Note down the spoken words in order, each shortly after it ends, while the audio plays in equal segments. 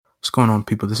What's going on,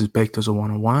 people? This is Baked as a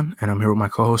 101, and I'm here with my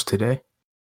co-host today.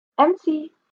 MC.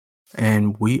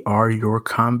 And we are your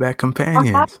combat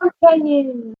companions.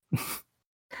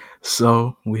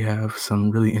 So we have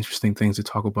some really interesting things to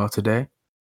talk about today.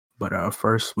 But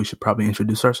first, we should probably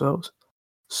introduce ourselves.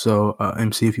 So,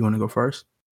 MC, if you want to go first.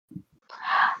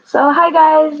 So, hi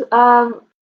guys.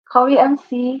 Call me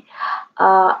MC.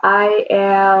 I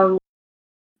am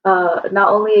not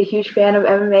only a huge fan of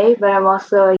MMA, but I'm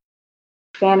also a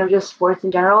fan of just sports in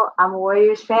general. I'm a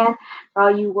Warriors fan. For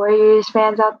all you Warriors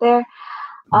fans out there.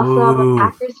 Also, I'm a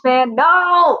Packers fan.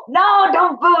 No,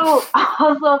 don't boo.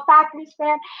 Also a Packers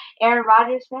fan, Aaron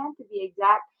Rodgers fan to be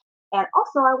exact. And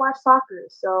also, I watch soccer.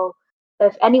 So,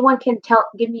 if anyone can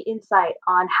give me insight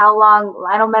on how long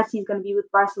Lionel Messi is going to be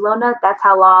with Barcelona, that's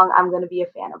how long I'm going to be a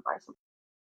fan of Barcelona.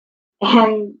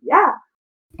 And yeah.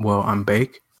 Well, I'm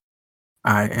Bake.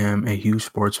 I am a huge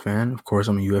sports fan. Of course,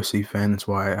 I'm a UFC fan. That's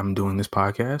why I'm doing this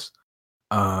podcast.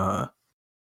 I'm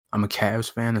a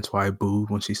Cavs fan. That's why I booed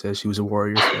when she said she was a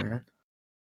Warriors fan.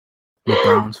 I'm a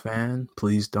Browns fan.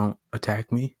 Please don't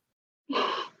attack me.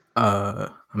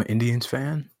 I'm an Indians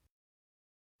fan.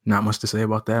 Not much to say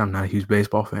about that. I'm not a huge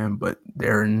baseball fan, but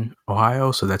they're in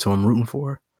Ohio, so that's who I'm rooting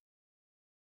for.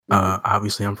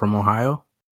 Obviously, I'm from Ohio.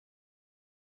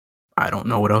 I don't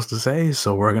know what else to say,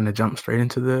 so we're going to jump straight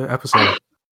into the episode.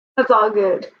 That's all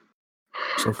good.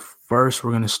 So first,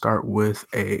 we're going to start with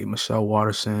a Michelle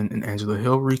Waterson and Angela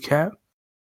Hill recap.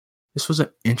 This was an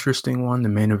interesting one, the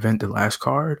main event, the last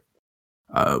card.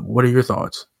 What are your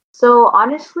thoughts? So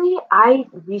honestly, I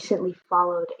recently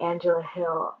followed Angela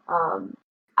Hill.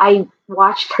 I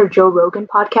watched her Joe Rogan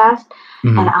podcast,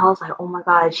 and I was like, oh my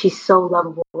God, she's so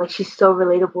lovable. Like, she's so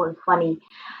relatable and funny.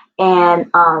 And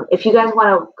if you guys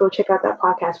want to go check out that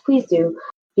podcast, please do,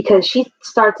 because she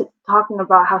starts talking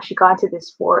about how she got into this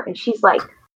sport, and she's like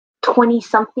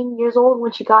 20-something years old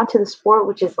when she got into the sport,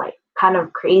 which is like kind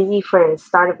of crazy for the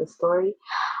start of the story.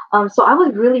 So I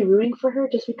was really rooting for her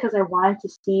just because I wanted to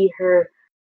see her,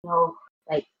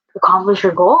 like accomplish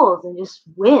her goals and just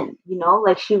win,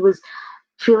 like she was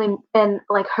feeling. And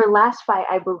like her last fight,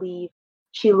 I believe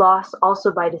she lost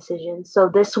also by decision. So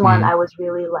this one, I was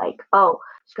really like, oh,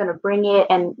 she's going to bring it.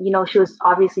 And, she was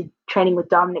obviously training with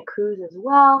Dominic Cruz as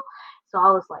well. So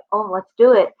I was like, oh, let's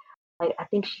do it. Like, I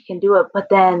think she can do it. But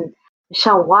then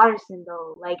Michelle Waterson,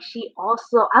 though, like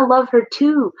I love her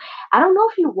too. I don't know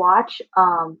if you watch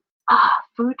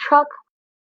Food Truck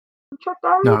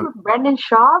Diaries with Brendan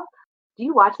Schaub. Do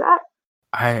you watch that?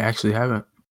 I actually haven't.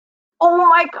 Oh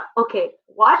my God. Okay,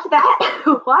 watch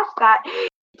that. Watch that. He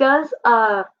does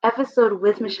a episode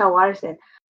with Michelle Waterson.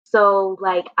 So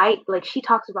she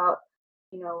talks about,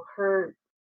 her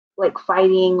like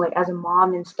fighting like as a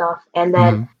mom and stuff. And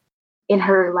then in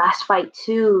her last fight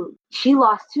too, she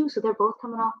lost too. So they're both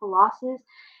coming off of losses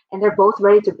and they're both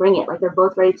ready to bring it. Like they're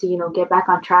both ready to, get back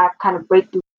on track, kind of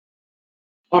break through.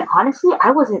 And honestly,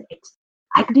 I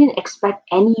didn't expect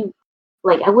any,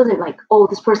 I wasn't like, oh,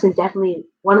 this person's definitely,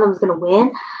 one of them is going to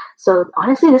win. So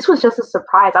honestly, this was just a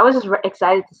surprise. I was just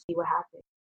excited to see what happened.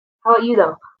 How about you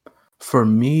though? For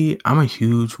me, I'm a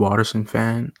huge Waterson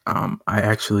fan. I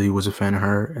actually was a fan of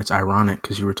her. It's ironic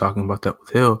because you were talking about that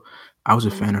with Hill. I was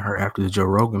a fan of her after the Joe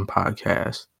Rogan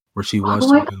podcast where she was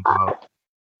talking about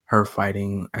her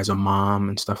fighting as a mom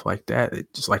and stuff like that.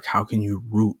 It's just like, how can you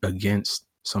root against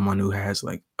someone who has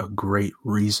like a great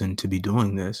reason to be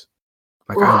doing this?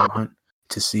 Like, I want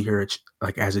to see her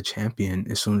like as a champion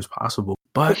as soon as possible.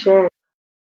 But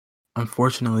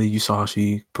unfortunately, you saw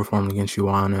she performed against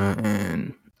Joanna,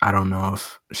 and I don't know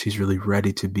if she's really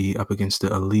ready to be up against the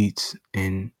elites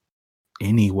in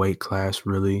any weight class,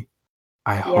 really.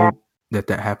 I hope that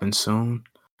happens soon.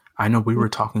 I know we were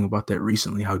talking about that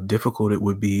recently, how difficult it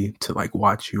would be to like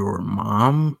watch your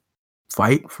mom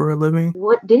fight for a living.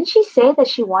 What didn't she say that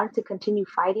she wanted to continue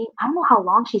fighting? I don't know how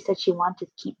long she said she wanted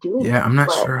to keep doing it. Yeah, I'm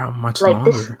not sure how much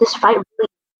longer. This fight really,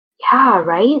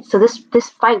 right? So this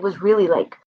fight was really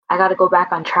like, I got to go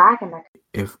back on track. And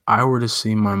if I were to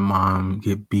see my mom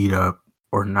get beat up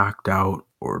or knocked out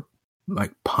or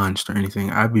like punched or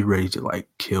anything, I'd be ready to like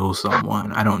kill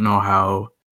someone. I don't know how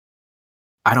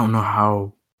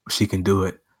she can do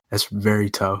it. That's very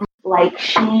tough. Like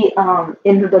she,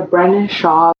 in the Brendan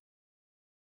Schaub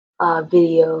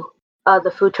video,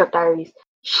 the Food Truck Diaries,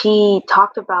 she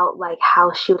talked about like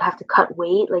how she would have to cut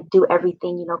weight, like do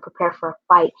everything, prepare for a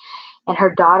fight. And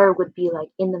her daughter would be like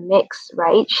in the mix,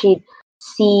 right? She'd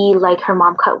see like her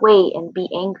mom cut weight and be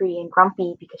angry and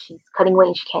grumpy because she's cutting weight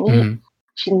and she can't eat.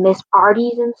 She'd miss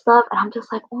parties and stuff. And I'm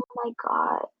just like, oh my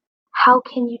God, how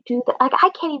can you do that? Like, I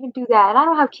can't even do that. And I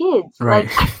don't have kids. Right.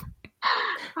 Like,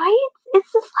 right?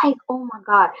 it's just like, oh my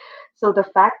god. So the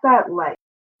fact that like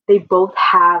they both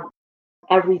have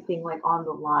everything like on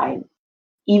the line,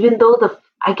 even though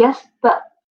I guess the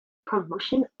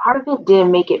promotion part of it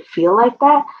didn't make it feel like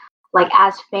that. Like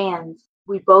as fans,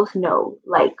 we both know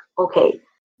like, okay,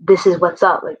 this is what's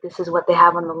up. Like this is what they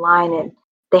have on the line, and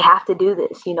they have to do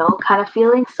this, kind of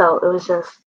feeling. So it was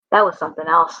just that was something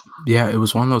else. Yeah, it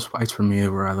was one of those fights for me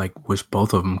where I like wish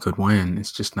both of them could win.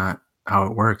 It's just not how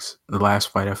it works. The last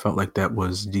fight I felt like that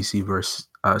was DC versus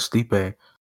Stipe.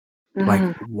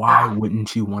 Like, why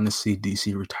wouldn't you want to see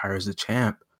DC retire as the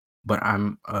champ? But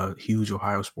I'm a huge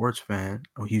Ohio sports fan,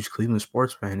 a huge Cleveland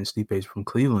sports fan, and Stipe's from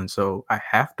Cleveland, so I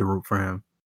have to root for him.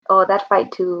 Oh, that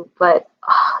fight too. But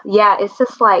yeah, it's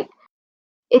just like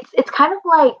it's kind of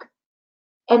like,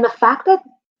 and the fact that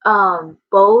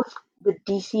both the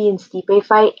DC and Stipe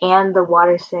fight and the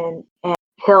Waterson and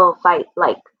Hill fight,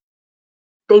 like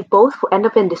they both end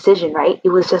up in decision, right? It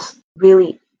was just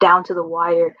really down to the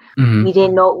wire. Mm-hmm. We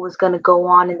didn't know what was going to go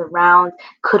on in the round.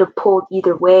 Could have pulled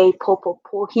either way.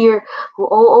 Pull here.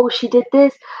 Oh, she did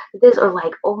this, or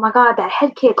like, oh my God, that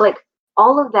head kick, like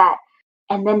all of that.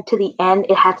 And then to the end,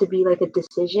 it had to be like a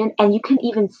decision. And you can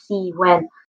even see when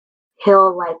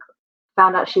Hill like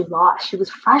found out she lost, she was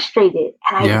frustrated.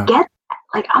 And I get that.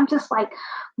 Like, I'm just like,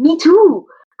 me too.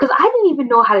 Because I didn't even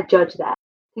know how to judge that.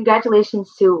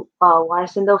 Congratulations to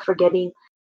Waterson though for getting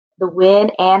the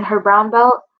win and her brown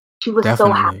belt. She was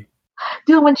so happy.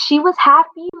 Dude, when she was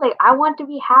happy, like I want to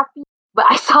be happy, but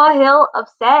I saw Hill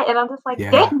upset and I'm just like,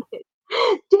 dang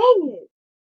it.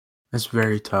 That's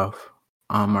very tough.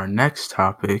 Our next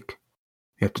topic,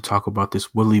 we have to talk about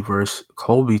this Woodley versus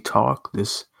Colby talk,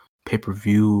 this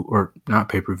pay-per-view, or not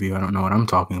pay-per-view, I don't know what I'm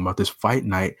talking about. This fight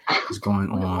night is going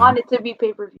on. I want it to be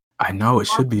pay-per-view. I know it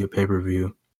should be a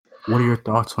pay-per-view. What are your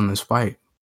thoughts on this fight?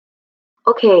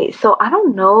 Okay, so I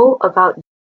don't know about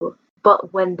you,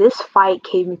 but when this fight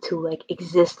came into like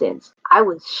existence, I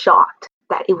was shocked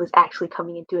that it was actually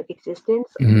coming into existence.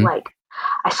 Mm-hmm. Like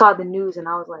I saw the news and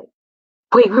I was like,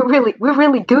 wait, we're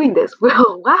really doing this.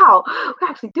 Wow, we're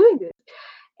actually doing this.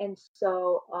 And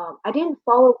so I didn't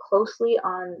follow closely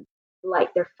on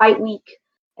like their fight week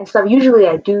and stuff. Usually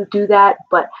I do that,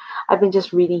 but I've been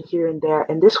just reading here and there.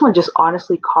 And this one just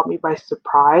honestly caught me by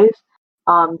surprise,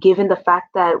 given the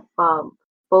fact that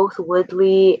both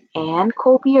Woodley and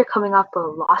Colby are coming off the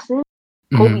losses.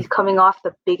 Mm-hmm. Colby's coming off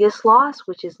the biggest loss,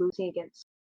 which is losing against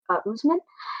Usman.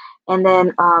 And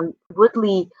then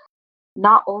Woodley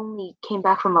not only came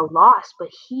back from a loss, but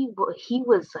he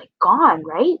was like gone,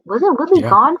 right? Wasn't Woodley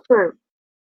gone for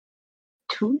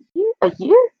a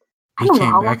year? He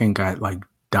came back and got like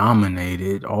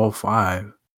dominated all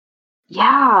 5.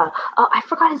 Yeah, I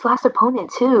forgot his last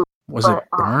opponent too. Was it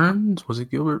Burns? Was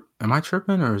it Gilbert? Am I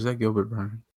tripping, or is that Gilbert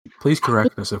Burns? Please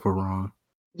correct us if we're wrong.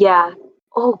 Yeah.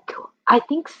 Oh, I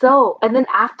think so. And then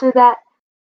after that,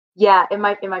 yeah, it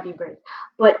might be Burns.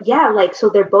 But yeah, like so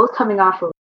they're both coming off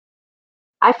of.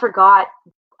 I forgot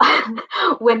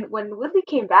when Woodley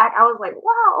came back. I was like,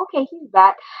 wow, okay, he's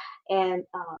back, and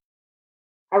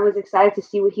I was excited to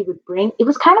see what he would bring. It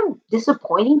was kind of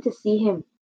disappointing to see him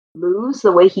lose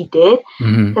the way he did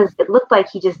because it looked like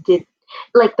he just did,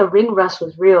 like the ring rust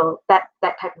was real. That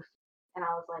type of, and I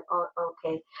was like, oh,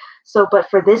 okay. So, but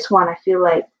for this one, I feel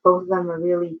like both of them are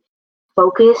really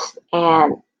focused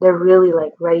and they're really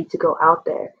like ready to go out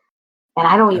there. And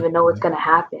I don't even know what's gonna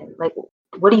happen. Like,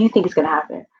 what do you think is gonna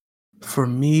happen? For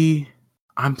me,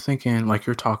 I'm thinking like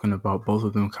you're talking about both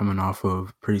of them coming off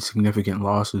of pretty significant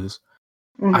losses.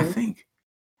 I think,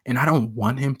 and I don't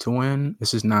want him to win.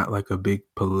 This is not like a big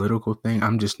political thing.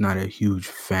 I'm just not a huge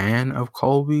fan of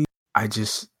Colby. I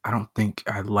don't think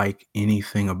I like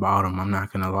anything about him. I'm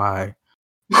not going to lie.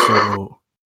 So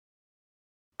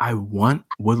I want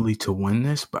Woodley to win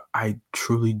this, but I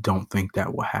truly don't think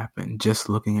that will happen. Just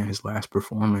looking at his last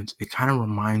performance, it kind of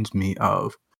reminds me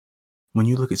of when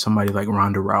you look at somebody like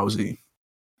Ronda Rousey,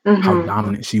 how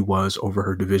dominant she was over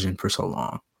her division for so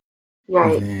long.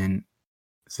 Right. And then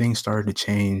things started to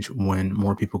change when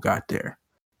more people got there.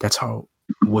 That's how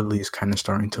Woodley is kind of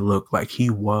starting to look like he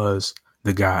was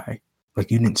the guy.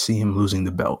 Like you didn't see him losing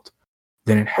the belt.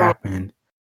 Then it happened,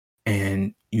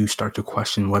 and you start to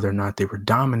question whether or not they were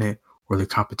dominant or the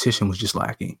competition was just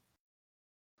lacking.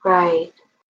 Right.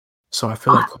 So I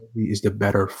feel like Colby is the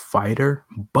better fighter,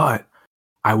 but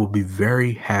I will be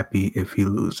very happy if he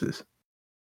loses.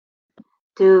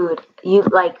 Dude, you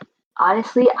like,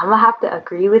 honestly, I'm gonna have to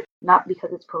agree with, not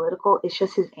because it's political, it's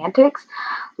just his antics.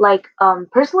 Like,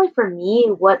 personally for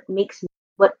me, what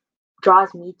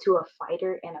draws me to a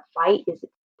fighter and a fight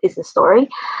is the story.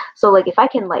 So like if I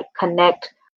can like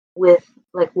connect with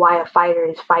like why a fighter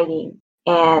is fighting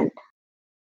and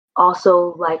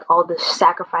also like all the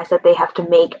sacrifice that they have to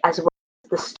make, as well as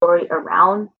the story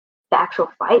around the actual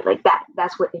fight. Like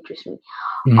that's what interests me.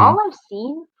 Mm-hmm. All I've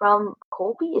seen from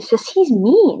Colby is just he's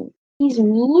mean. He's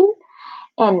mean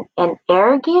and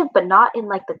arrogant, but not in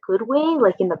like the good way,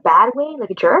 like in the bad way,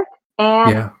 like a jerk. And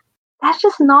Yeah. that's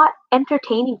just not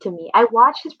entertaining to me. I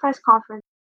watched his press conference.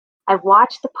 I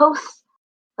watched the post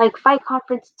like fight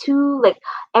conference too. Like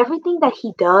everything that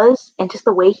he does and just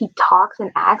the way he talks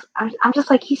and acts, I'm just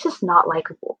like he's just not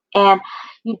likable. And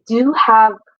you do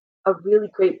have a really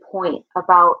great point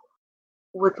about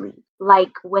Woodley.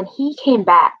 Like when he came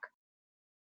back,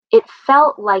 it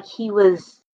felt like he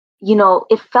was,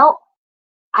 it felt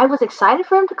I was excited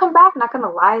for him to come back. Not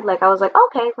gonna lie, like I was like,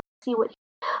 okay,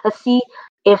 let's see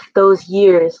if those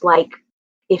years, like,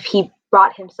 if he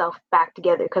brought himself back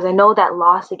together. Because I know that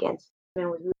loss against him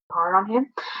was really hard on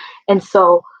him, and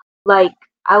so like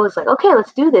I was like, okay,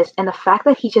 let's do this. And the fact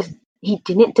that he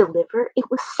didn't deliver, it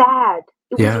was sad.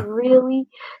 It was Yeah. really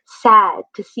sad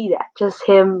to see that. Just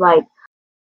him like,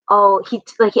 oh, he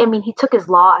took his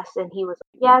loss and he was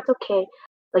like, yeah, it's okay.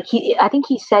 Like I think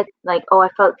he said like, oh, I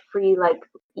felt free like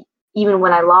even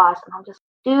when I lost, and I'm just,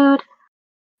 dude,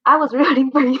 I was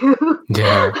rooting for you.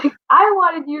 Yeah. Like I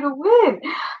wanted you to win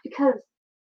because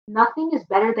nothing is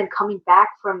better than coming back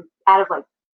from out of like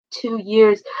 2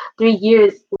 years, 3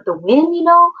 years with a win.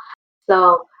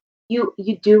 So you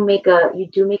do make a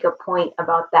point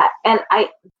about that, and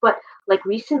but like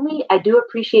recently, I do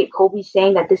appreciate Colby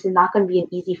saying that this is not going to be an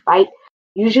easy fight.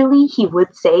 Usually, he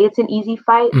would say it's an easy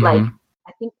fight. Like Mm-hmm.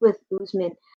 I think with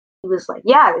Usman, he was like,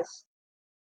 "Yeah, it's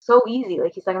so easy."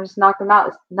 Like he's like, "I'm just knocking him out.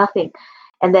 It's nothing,"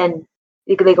 and then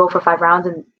they go for 5 rounds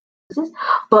and loses.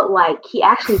 But like he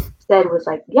actually said was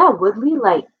like, "Yeah, Woodley,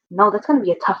 like no, that's going to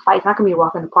be a tough fight. It's not going to be a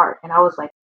walk in the park." And I was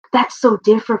like, "That's so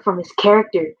different from his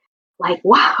character." Like,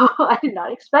 wow, I did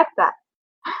not expect that.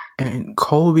 And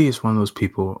Colby is one of those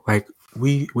people, like,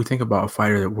 we think about a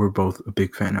fighter that we're both a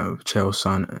big fan of, Chael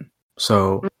Sonnen.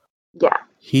 So Yeah.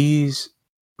 he's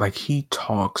like, he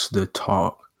talks the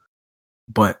talk,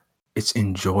 but it's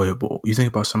enjoyable. You think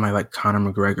about somebody like Conor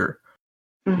McGregor,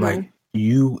 like, Mm-hmm.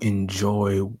 you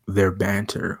enjoy their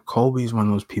banter. Colby's one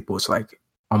of those people, it's like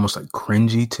almost like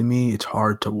cringy to me. It's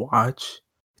hard to watch.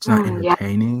 It's not Yeah.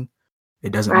 entertaining.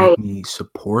 It doesn't Right. make me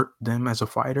support them as a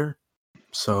fighter.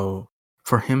 So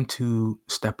for him to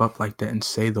step up like that and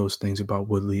say those things about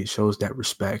Woodley, it shows that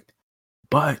respect.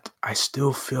 But I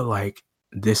still feel like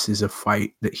this is a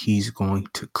fight that he's going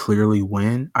to clearly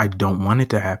win. I don't want it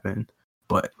to happen,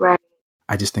 but Right.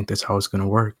 I just think that's how it's going to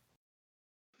work.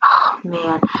 Oh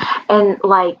man. And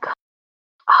like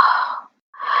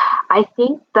I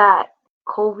think that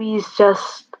Colby's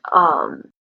just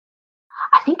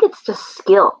I think it's just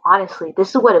skill, honestly. This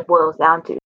is what it boils down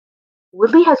to.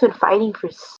 Woodley has been fighting for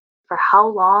how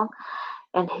long,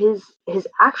 and his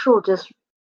actual just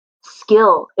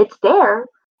skill, it's there.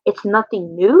 It's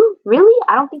nothing new, really.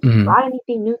 I don't think he Mm-hmm. brought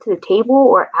anything new to the table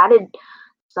or added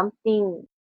something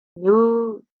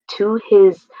new to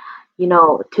his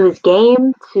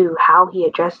game, to how he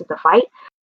addresses the fight.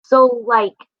 So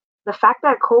like the fact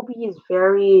that Kobe is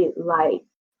very like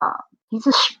um, he's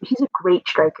a great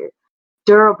striker,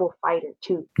 durable fighter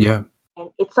too. Yeah. And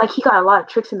it's like he got a lot of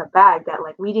tricks in the bag that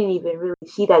like we didn't even really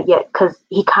see that yet, because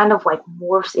he kind of like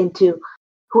morphs into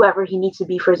whoever he needs to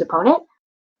be for his opponent.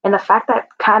 And the fact that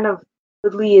kind of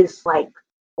Woodley is like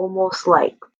almost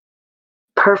like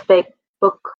perfect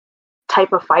book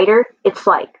type of fighter, it's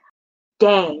like,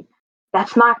 dang,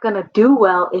 that's not gonna do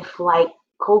well if like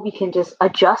Kobe can just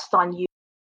adjust on you,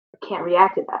 can't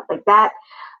react to that. Like that,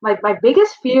 my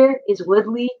biggest fear is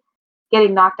Woodley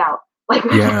getting knocked out. Like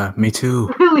Yeah, me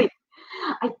too. really,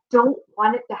 I don't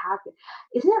want it to happen.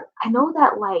 I know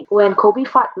that like when Kobe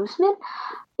fought Usman,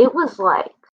 it was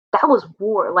like that was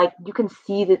war. Like you can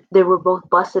see that they were both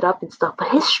busted up and stuff, but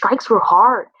his strikes were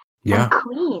hard and Yeah.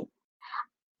 clean.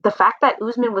 The fact that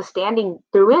Usman was standing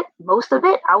through it, most of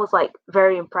it, I was like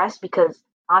very impressed, because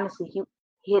honestly, he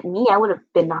hit me, I would have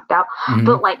been knocked out. Mm-hmm.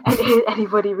 But like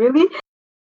anybody really,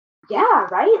 yeah,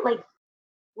 right? Like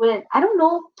when I don't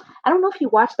know if you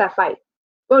watched that fight.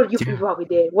 Well, you Yeah. probably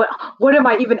did. What am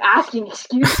I even asking?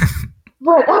 Excuse.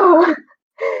 But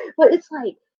but it's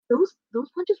like those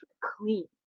punches were clean,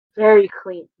 very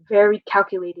clean, very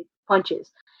calculated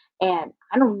punches, and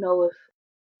I don't know if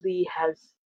Lee has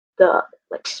the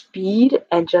like speed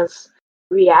and just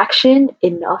reaction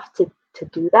enough to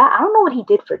do that. I don't know what he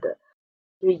did for the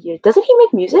 3 years. Doesn't he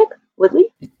make music,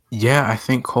 Woodley? Yeah, I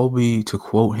think Colby, to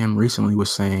quote him recently,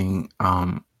 was saying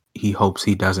he hopes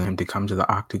he doesn't to come to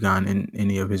the octagon in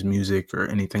any of his music or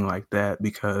anything like that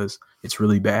because it's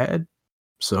really bad.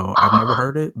 So I've never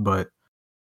heard it, but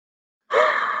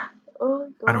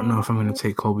I don't know if I'm going to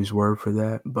take Colby's word for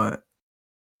that, but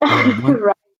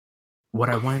Right. what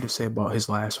I wanted to say about his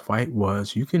last fight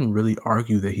was you can really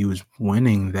argue that he was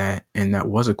winning that, and that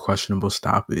was a questionable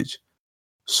stoppage.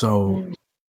 So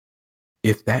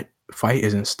if that fight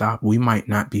isn't stopped, we might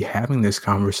not be having this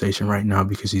conversation right now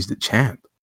because he's the champ.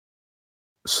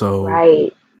 So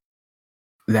Right.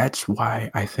 that's why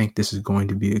I think this is going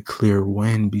to be a clear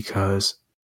win, because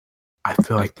I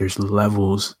feel like there's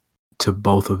levels to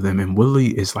both of them. And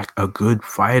Woodley is like a good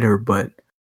fighter, but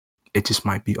it just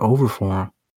might be over for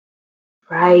him.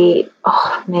 Right.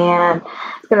 Oh, man.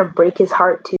 It's going to break his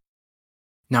heart, too.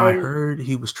 Now, I heard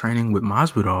he was training with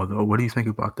Masvidal, though. What do you think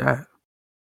about that?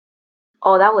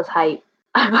 Oh, that was hype.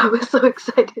 I was so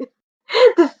excited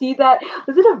to see that.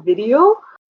 Was it a video?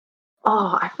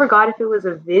 Oh, I forgot if it was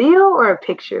a video or a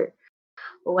picture.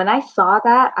 But when I saw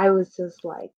that, I was just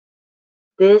like,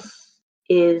 this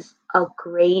is a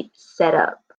great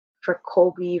setup for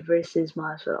Colby versus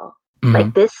Masvidal. Mm-hmm.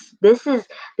 Like this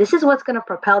is what's gonna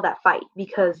propel that fight,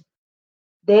 because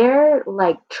they're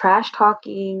like trash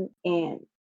talking, and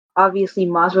obviously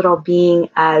Masvidal being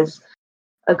as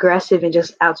aggressive and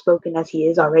just outspoken as he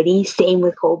is already. Same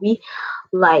with Colby.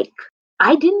 Like,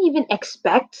 I didn't even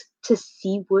expect to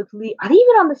see Woodley. Are they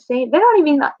even on the same? They're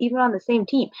not even on the same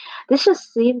team. This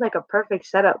just seemed like a perfect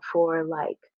setup for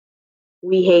like,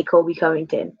 we hate Colby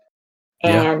Covington,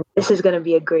 and this is gonna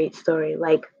be a great story.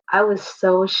 Like, I was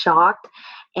so shocked,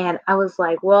 and I was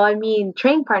like, well, I mean,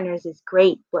 training partners is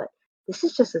great, but this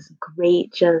is just this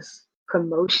great just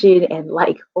promotion and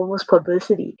like almost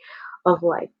publicity of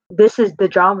like, this is the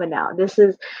drama now. This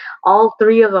is all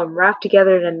three of them wrapped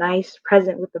together in a nice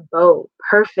present with a bow.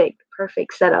 Perfect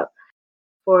setup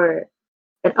for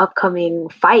an upcoming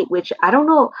fight, which I don't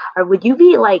know. Or would you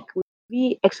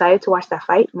be excited to watch that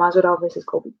fight, Masvidal versus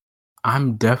Colby?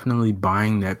 I'm definitely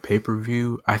buying that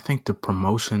pay-per-view. I think the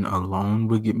promotion alone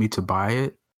would get me to buy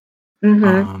it.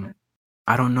 Mm-hmm.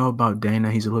 I don't know about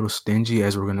Dana. He's a little stingy,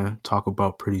 as we're going to talk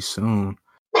about pretty soon,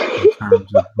 in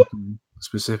terms of booking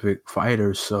specific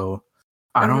fighters. So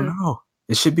I don't know.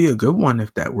 It should be a good one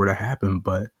if that were to happen,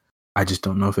 but I just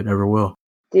don't know if it ever will.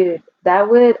 Dude,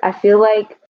 I feel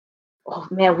like, oh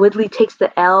man, Woodley takes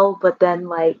the L, but then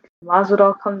like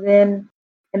Masvidal comes in.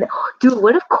 And dude,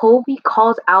 what if Colby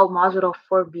calls out Masvidal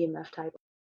for BMF title?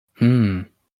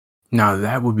 Now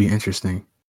that would be interesting.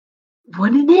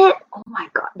 Wouldn't it? Oh my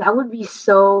god, that would be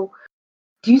so.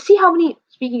 Do you see how many?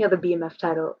 Speaking of the BMF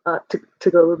title, to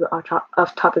go a little bit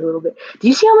off topic a little bit. Do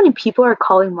you see how many people are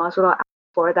calling Masvidal out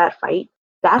for that fight?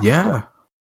 That's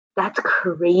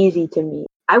crazy to me.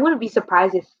 I wouldn't be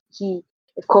surprised if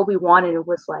Colby wanted it,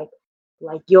 was like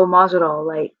yo, Masvidal,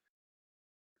 like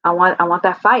I want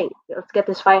that fight. Let's get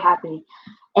this fight happening.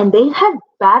 And they've had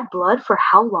bad blood for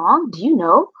how long? Do you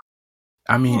know?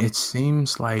 I mean, it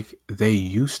seems like they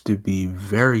used to be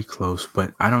very close,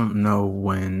 but I don't know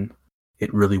when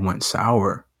it really went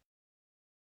sour.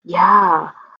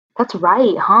 Yeah, that's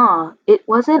right, huh? It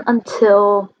wasn't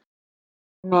until,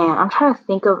 man, I'm trying to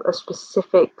think of a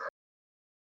specific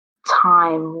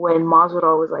time when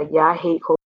Masvidal was like, yeah, I hate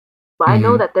Colby. But I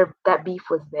know that that beef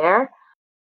was there.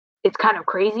 It's kind of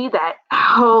crazy that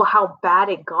how bad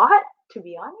it got, to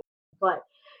be honest. But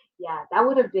yeah, that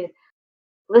would have been,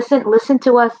 listen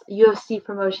to us, UFC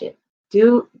promotion.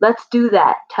 Let's do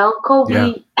that. Tell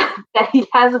Colby that he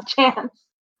has a chance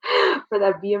for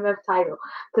that BMF title.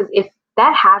 Because if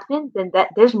that happens, then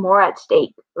there's more at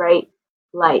stake, right?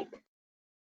 Like,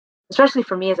 especially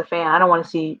for me as a fan, I don't want to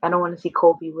see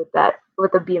Colby with the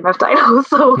BMF title.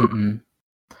 So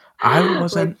I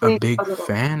wasn't like, a big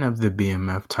fan of the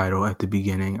BMF title at the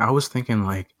beginning. I was thinking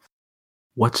like,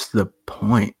 what's the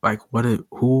point? Like,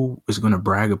 who is going to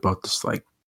brag about this like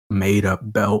made up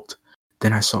belt?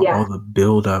 Then I saw all the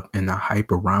build up and the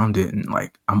hype around it, and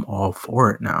like, I'm all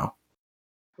for it now.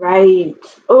 Right.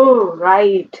 Oh,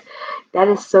 right. That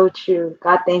is so true.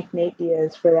 God thank Nate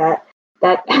Diaz for that.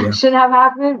 That shouldn't have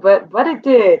happened, but it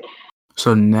did.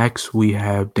 So next we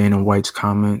have Dana White's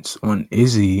comments on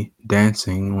Izzy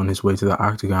dancing on his way to the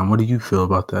octagon. What do you feel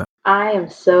about that? I am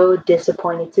so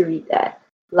disappointed to read that.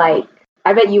 Like,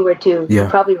 I bet you were too. Yeah. You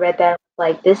probably read that.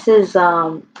 Like, this is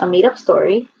a made up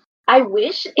story. I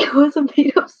wish it was a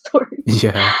made up story.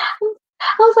 Yeah.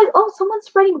 I was like, oh, someone's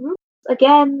spreading rumors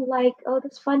again. Like, oh,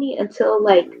 that's funny. Until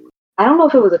like, I don't know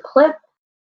if it was a clip,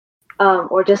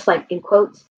 or just like in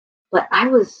quotes, but I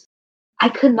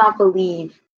could not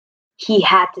believe he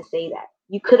had to say that.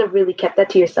 You could have really kept that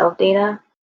to yourself, Dana.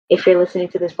 If you're listening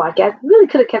to this podcast, you really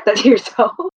could have kept that to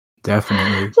yourself.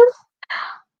 Definitely.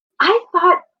 I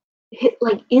thought,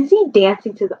 like, Izzy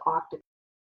dancing to the octagon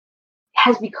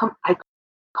has become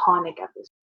iconic at this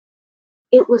point.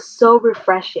 it was so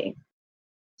refreshing.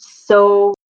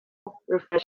 So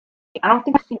refreshing. I don't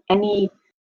think I've seen any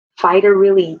fighter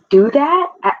really do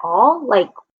that at all, like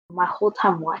my whole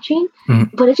time watching.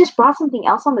 But it just brought something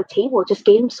else on the table. It just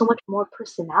gave him so much more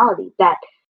personality that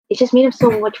it just made him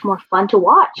so much more fun to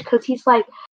watch. Because he's like,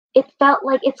 it felt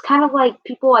like it's kind of like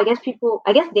I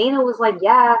guess Dana was like,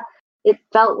 yeah, it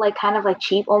felt like kind of like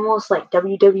cheap, almost like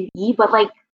WWE, but like,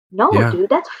 no, dude,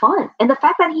 that's fun. And the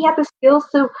fact that he had the skills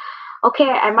to, okay,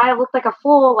 I might have looked like a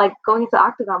fool like going into the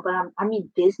octagon, but I mean,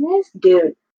 business,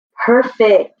 dude,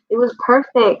 perfect. It was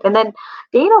perfect. And then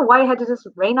Dana White had to just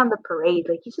rain on the parade.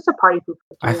 Like, he's just a party pooper.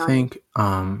 I think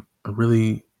a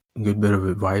really good bit of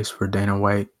advice for Dana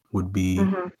White would be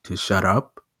to shut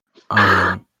up.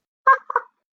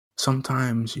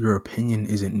 Sometimes your opinion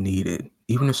isn't needed.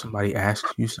 Even if somebody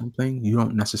asks you something, you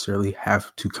don't necessarily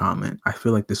have to comment. I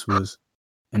feel like this was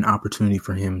an opportunity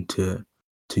for him to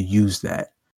use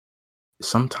that.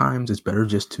 Sometimes it's better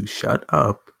just to shut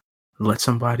up, let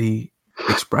somebody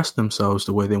express themselves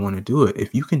the way they want to do it.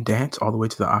 If you can dance all the way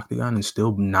to the octagon and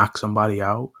still knock somebody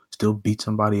out, still beat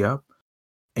somebody up,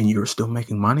 and you're still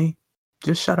making money,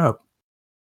 just shut up.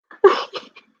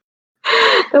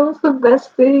 That was the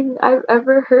best thing I've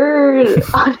ever heard,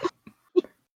 honestly.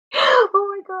 Oh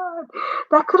my god.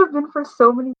 That could have been for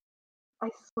so many. I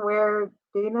swear,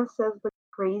 Dana says the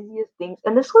craziest things.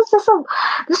 And this was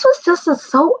just a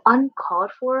so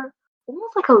uncalled for,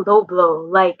 almost like a low blow.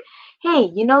 Like,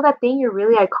 hey, you know that thing you're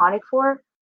really iconic for?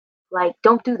 Like,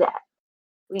 don't do that.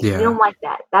 We don't like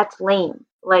that. That's lame.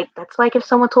 Like, that's like if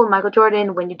someone told Michael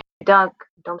Jordan, when you dunk,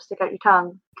 don't stick out your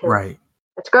tongue. Right.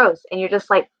 That's gross. And you're just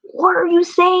like, what are you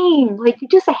saying? Like, you're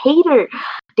just a hater.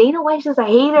 Dana White's just a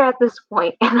hater at this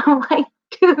point. And I'm like,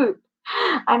 dude,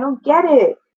 I don't get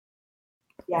it.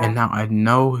 Yeah. And now I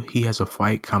know he has a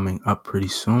fight coming up pretty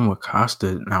soon with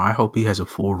Costa. Now I hope he has a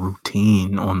full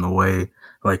routine on the way,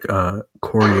 like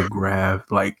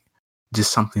choreographed, like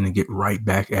just something to get right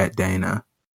back at Dana.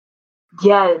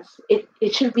 Yes, it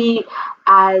should be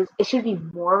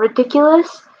more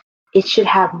ridiculous. It should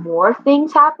have more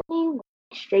things happening.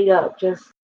 Straight up, just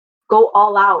go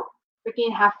all out.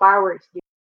 Freaking have fireworks,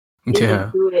 dude. Yeah.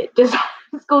 Do it. Just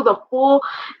go the full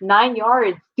 9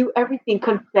 yards. Do everything.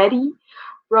 Confetti.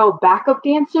 Bro, backup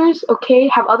dancers, okay?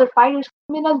 Have other fighters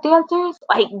come in as dancers?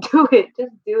 Like, do it.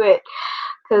 Just do it.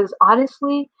 Because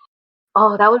honestly,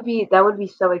 that would be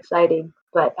so exciting.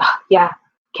 But yeah,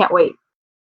 can't wait.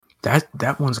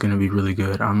 That one's gonna be really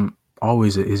good. I'm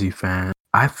always an Izzy fan.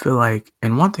 I feel like,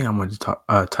 and one thing I wanted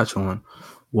to touch on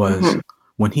was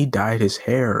when he dyed his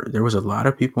hair, there was a lot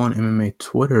of people on MMA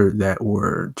Twitter that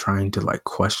were trying to like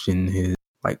question his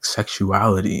like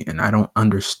sexuality, and I don't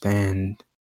understand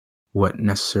what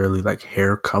necessarily like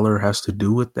hair color has to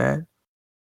do with that,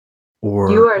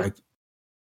 or like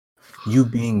you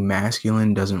being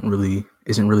masculine isn't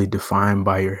really defined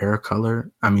by your hair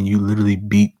color. I mean, you literally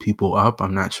beat people up.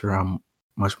 I'm not sure how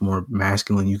much more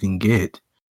masculine you can get.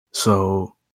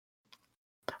 So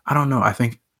I don't know. I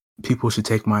think people should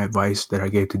take my advice that I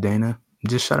gave to Dana.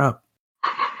 Just shut up.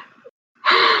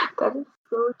 That is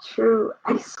so true.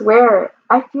 I swear.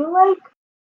 I feel like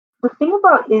the thing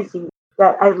about Izzy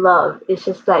that I love is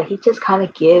just that he just kind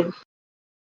of gives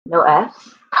no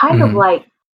F's. Kind of like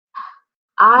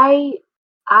I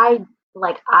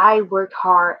worked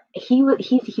hard. He's a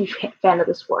huge fan of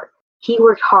the sport. He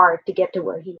worked hard to get to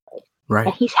where he is. Right.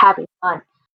 And he's having fun.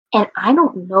 And I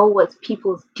don't know what's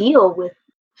people's deal with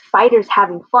fighters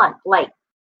having fun. Like,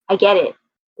 I get it.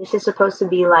 This is supposed to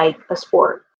be like a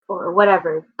sport or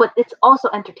whatever, but it's also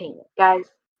entertainment, guys.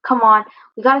 Come on,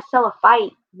 we gotta sell a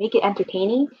fight, make it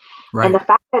entertaining. Right. And the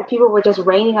fact that people were just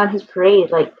raining on his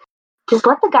parade, like, just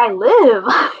let the guy live.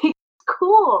 It's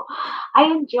cool. I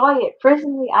enjoy it.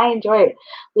 Personally, I enjoy it.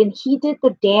 When he did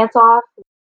the dance off with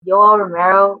Yoel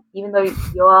Romero, even though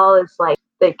Yoel is like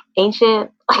ancient,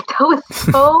 like that was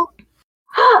so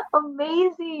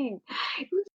amazing. It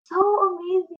was so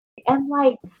amazing. And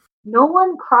like no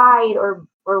one cried or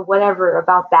whatever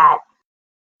about that.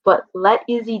 But let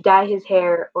Izzy dye his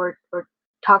hair or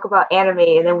talk about anime,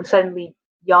 and then suddenly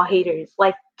y'all haters.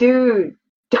 Like, dude,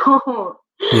 don't.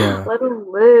 Yeah. Let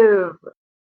him live.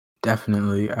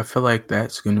 Definitely. I feel like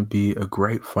that's going to be a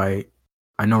great fight.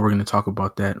 I know we're going to talk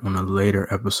about that on a later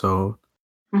episode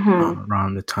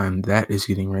around the time that is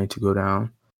getting ready to go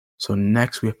down. So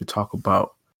next we have to talk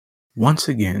about, once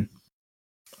again,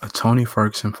 a Tony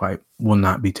Ferguson fight will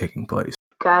not be taking place.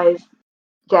 Guys,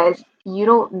 you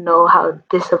don't know how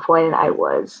disappointed I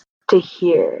was to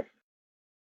hear.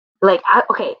 Like,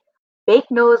 Bake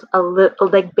knows a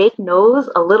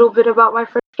little bit about my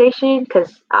friend station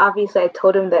because obviously I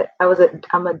told him that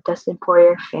I'm a Dustin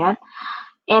Poirier fan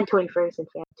and Tony Ferguson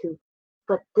fan too.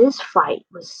 But this fight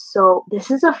was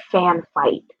this is a fan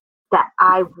fight that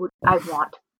I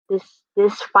want.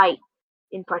 This fight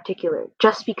in particular,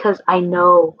 just because I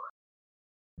know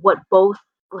what both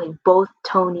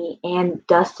Tony and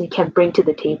Dustin can bring to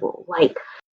the table. Like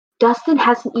Dustin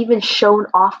hasn't even shown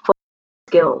off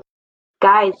skills.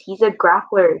 Guys, he's a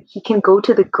grappler. He can go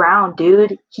to the ground,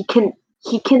 dude. He can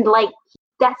like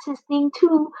that's his thing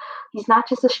too. He's not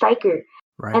just a striker.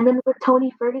 Right. And then with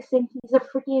Tony Ferguson, he's a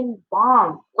freaking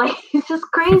bomb. Like he's just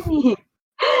crazy.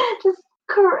 Just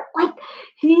like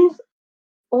he's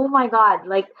oh my god.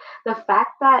 Like the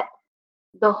fact that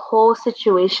the whole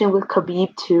situation with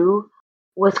Khabib too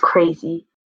was crazy.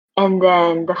 And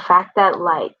then the fact that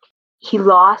like he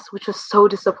lost, which was so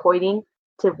disappointing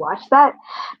to watch that.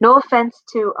 No offense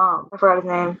to I forgot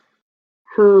his name,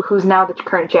 who's now the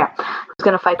current champ, who's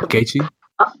gonna fight Khabib. Gaethje?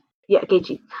 Yeah,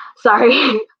 Gaethje.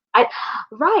 Sorry.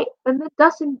 Right, and that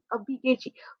doesn't beat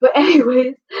Gaethje. But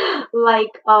anyways, like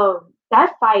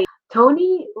that fight,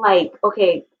 Tony, like,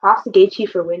 okay, props to Gaethje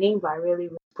for winning, but I really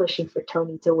was pushing for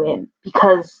Tony to win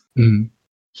because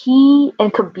he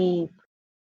and Khabib,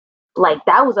 like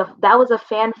that was a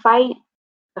fan fight,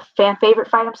 a fan favorite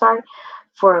fight. I'm sorry,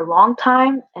 for a long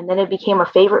time, and then it became a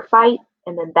favorite fight,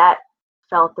 and then that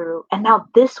fell through, and now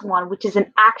this one, which is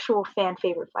an actual fan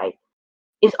favorite fight,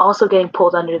 is also getting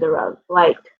pulled under the rug.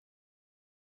 Like,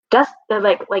 Dustin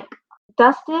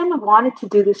wanted to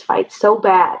do this fight so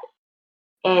bad,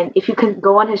 and if you can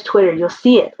go on his Twitter, you'll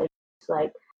see it. Like, it's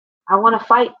like, I want to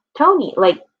fight Tony.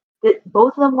 Like,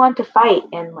 both of them want to fight,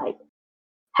 and like,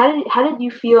 how did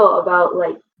you feel about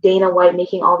like Dana White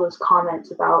making all those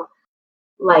comments about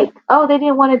like, oh, they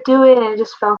didn't want to do it and it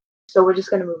just fell, so we're just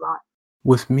gonna move on?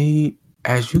 With me,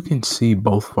 as you can see,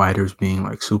 both fighters being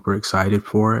like super excited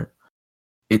for it,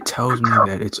 it tells me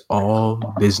that it's all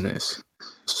business.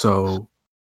 So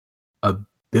a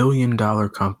billion-dollar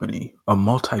company, a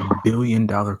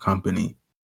multi-billion-dollar company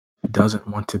doesn't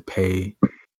want to pay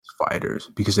fighters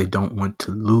because they don't want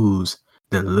to lose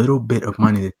the little bit of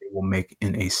money that they will make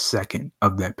in a second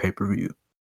of that pay-per-view.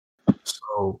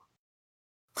 So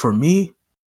for me,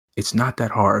 it's not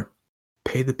that hard.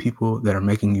 Pay the people that are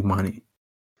making you money.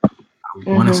 I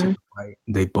want to see the fight.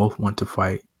 They both want to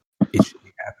fight. It should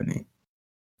be happening.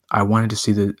 I wanted to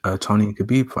see the Tony and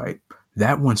Khabib fight.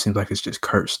 That one seems like it's just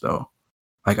cursed, though.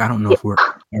 Like, I don't know if we're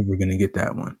ever going to get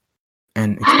that one.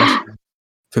 And especially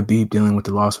Khabib dealing with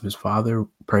the loss of his father,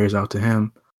 prayers out to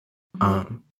him.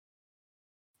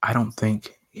 I don't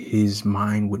think his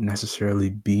mind would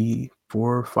necessarily be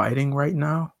for fighting right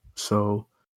now. So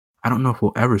I don't know if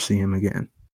we'll ever see him again.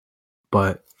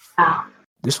 But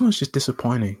this one's just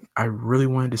disappointing. I really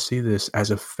wanted to see this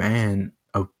as a fan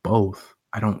of both.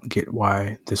 I don't get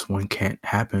why this one can't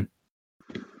happen.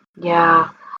 Yeah,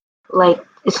 like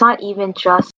it's not even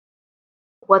just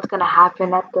what's gonna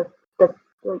happen at the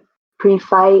like,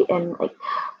 pre-fight and like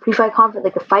pre-fight conference,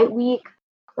 like the fight week.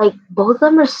 Like both of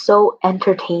them are so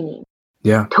entertaining.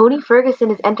 Yeah, Tony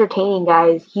Ferguson is entertaining,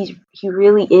 guys. He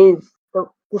really is.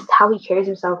 Just how he carries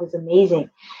himself is amazing.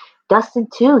 Dustin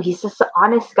too. He's just an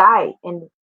honest guy and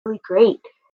really great,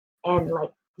 and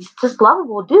like he's just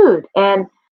lovable dude. And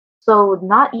so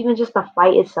not even just the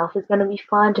fight itself is gonna be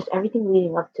fun, just everything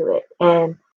leading up to it,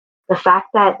 and the fact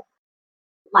that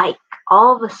like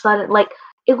all of a sudden, like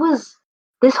it was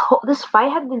this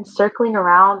fight had been circling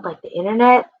around like the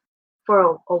internet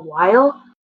for a while,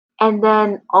 and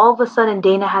then all of a sudden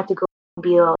Dana had to go and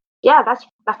be like, yeah,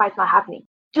 that fight's not happening.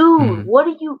 Dude,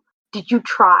 did you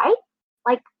try?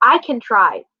 Like, I can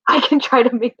try to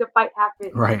make the fight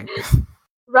happen. Right.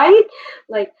 Right?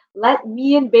 Like, let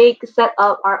me and Bake set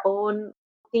up our own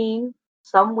thing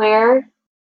somewhere,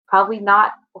 probably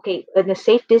not, okay, in a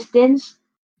safe distance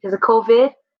because of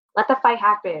COVID. Let the fight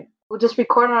happen. We'll just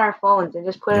record on our phones and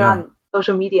just put it on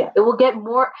social media. It will get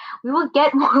more. We will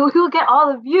get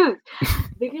all the views,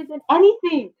 bigger than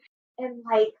anything. And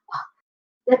like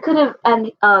that could have.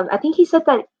 And I think he said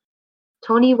that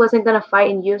Tony wasn't gonna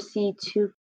fight in UFC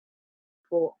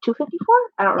 254.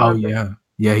 I don't remember. Oh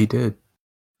yeah, he did.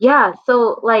 Yeah.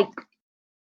 So like,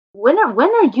 when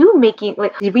are you making,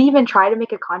 like? Did we even try to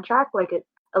make a contract, like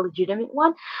a legitimate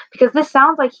one? Because this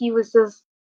sounds like he was just.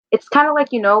 It's kind of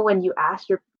like, when you ask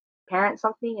your parents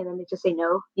something and then they just say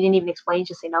no. You didn't even explain, you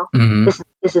just say no. Mm-hmm. This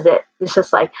is it. It's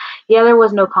just like, yeah, there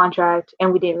was no contract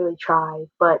and we didn't really try,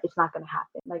 but it's not going to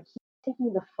happen. Like, he's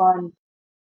taking the fun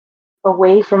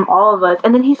away from all of us.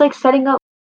 And then he's like setting up,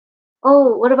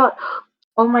 oh, what about,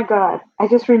 oh my God, I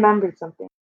just remembered something.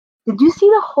 Did you see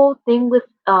the whole thing with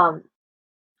Conor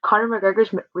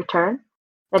McGregor's return?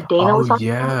 that Dana was talking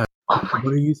yeah. about. Oh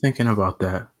What are you thinking about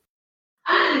that?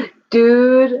 my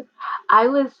dude, I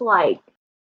was like,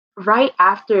 right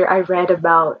after I read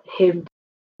about him,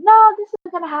 no, this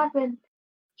isn't gonna happen.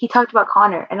 He talked about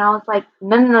Conor, and I was like,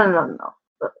 no.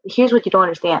 Here's what you don't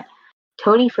understand.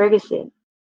 Tony Ferguson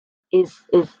is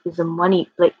a money,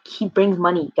 like, he brings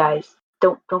money, guys.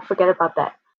 Don't forget about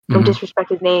that. Don't disrespect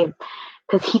his name,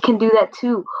 because he can do that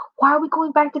too. Why are we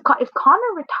going back to if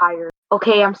Conor retired?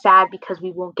 Okay, I'm sad because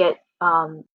we won't get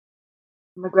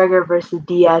McGregor versus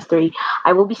Diaz 3.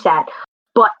 I will be sad,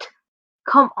 but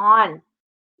come on,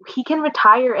 he can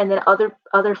retire, and then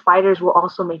other fighters will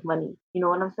also make money. You know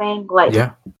what I'm saying? Like,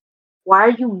 Yeah. why are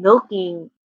you milking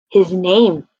his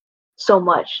name so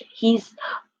much?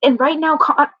 And right now,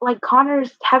 like,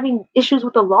 Conor's having issues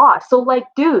with the law. So, like,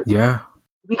 dude, Yeah.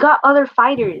 we got other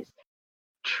fighters.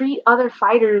 Treat other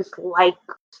fighters like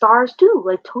stars too.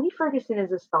 Like, Tony Ferguson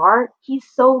is a star. He's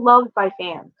so loved by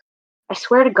fans. I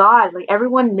swear to God, like,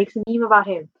 everyone makes a meme about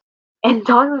him and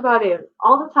talks about him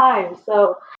all the time.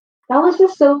 So that was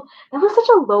such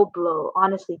a low blow,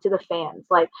 honestly, to the fans.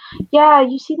 Like, yeah,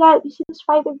 you see this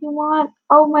fight that you want?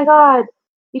 Oh my God,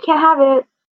 you can't have it.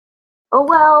 Oh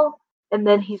well. And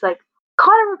then he's like,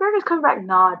 Conor McGregor's coming back.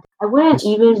 Nah, I wouldn't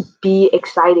even be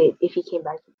excited if he came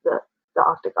back to the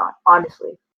octagon,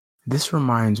 honestly. This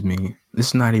reminds me, this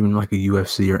is not even like a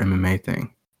UFC or MMA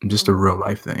thing, just a real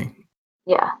life thing.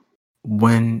 Yeah.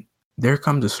 When there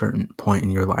comes a certain point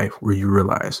in your life where you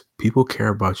realize people care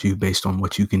about you based on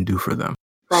what you can do for them.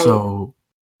 Right. So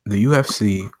the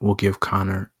UFC will give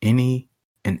Conor any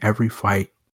and every fight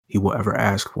he will ever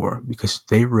ask for, because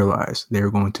they realize they're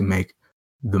going to make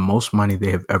the most money they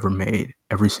have ever made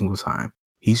every single time.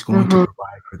 He's going to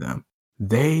provide for them.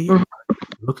 They are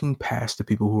looking past the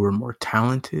people who are more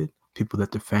talented, people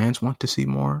that the fans want to see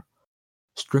more,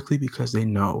 strictly because they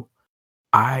know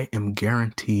I am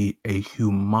guaranteed a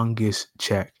humongous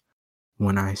check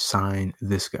when I sign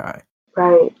this guy.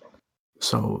 Right.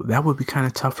 So that would be kind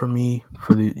of tough for me,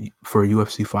 for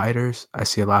UFC fighters. I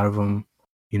see a lot of them,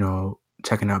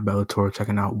 checking out Bellator,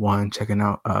 checking out ONE, checking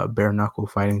out Bare Knuckle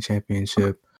Fighting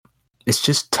Championship. It's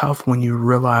just tough when you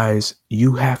realize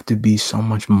you have to be so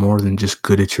much more than just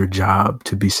good at your job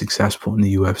to be successful in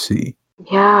the UFC.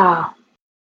 Yeah,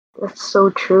 that's so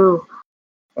true.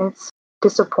 It's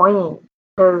disappointing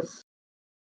because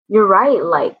you're right.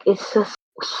 Like, it's just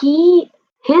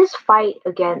his fight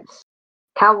against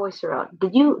Cowboy Cerrone.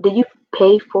 Did you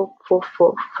pay full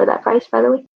for that price? By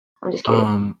the way, I'm just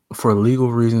kidding. For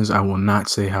legal reasons, I will not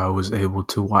say how I was able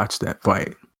to watch that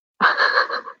fight.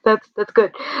 That's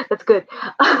good. That's good.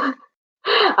 I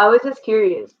was just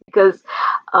curious because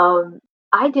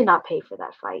I did not pay for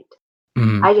that fight.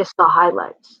 I just saw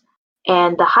highlights,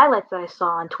 and the highlights that I saw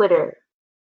on Twitter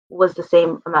was the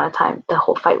same amount of time the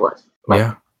whole fight was. Like,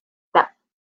 yeah.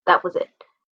 That was it.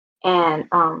 And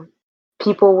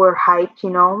people were hyped,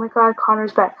 oh my God,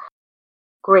 Conor's back.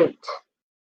 Great.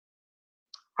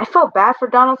 I felt bad for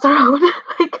Donald Cerrone.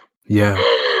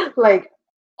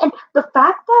 And the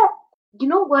fact that, you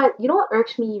know what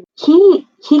irks me?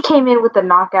 He came in with a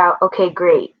knockout. Okay,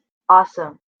 great.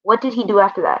 Awesome. What did he do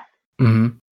after that?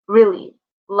 Really?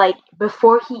 Like,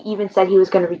 before he even said he was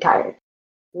going to retire,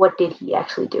 what did he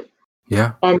actually do?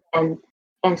 Yeah.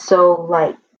 And so,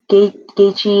 like,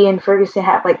 Gaethje and Ferguson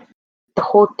had, like, the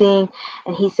whole thing,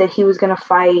 and he said he was going to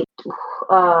fight.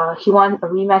 He wanted a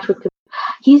rematch with.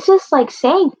 He's just, like,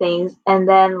 saying things, and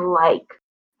then, like,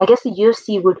 I guess the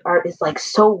UFC is, like,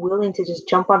 so willing to just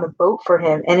jump on the boat for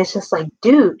him, and it's just like,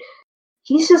 dude,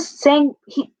 he's just saying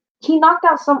he knocked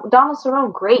out Donald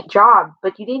Cerrone. Great job,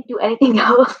 but you didn't do anything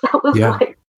else that was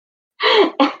like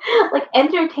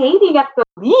entertaining at the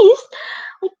least.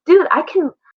 Like, dude, I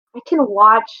can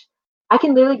watch. I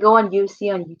can literally go on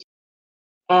UFC on YouTube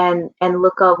and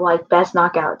look up, like, best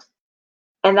knockouts,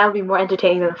 and that would be more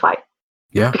entertaining than a fight.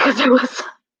 Yeah, because there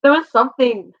was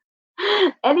something,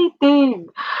 anything.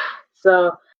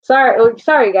 So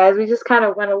sorry guys, we just kind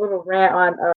of went a little rant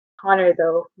on Conor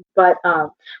though, but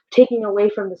taking away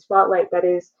from the spotlight that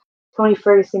is Tony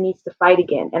Ferguson needs to fight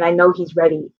again, and I know he's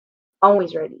ready,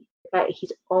 always ready.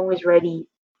 He's always ready,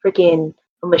 freaking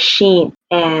a machine.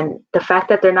 And the fact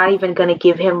that they're not even gonna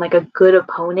give him, like, a good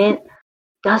opponent,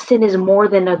 Dustin is more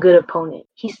than a good opponent.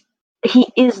 He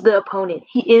is the opponent.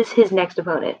 He is his next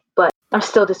opponent. But I'm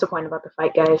still disappointed about the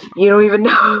fight, guys. You don't even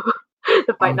know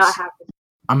the fight not happening.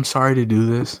 I'm sorry to do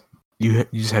this. You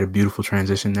just had a beautiful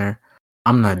transition there.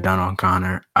 I'm not done on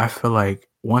Conor. I feel like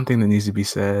one thing that needs to be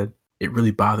said, it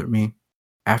really bothered me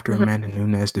after Amanda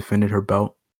Nunes defended her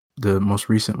belt, the most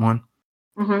recent one.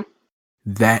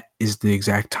 That is the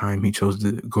exact time he chose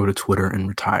to go to Twitter and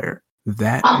retire.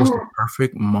 That was the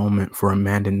perfect moment for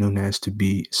Amanda Nunes to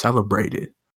be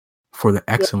celebrated for the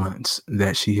excellence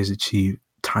that she has achieved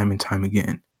time and time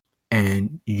again.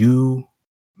 And you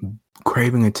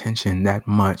craving attention that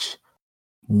much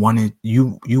wanted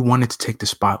to take the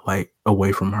spotlight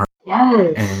away from her.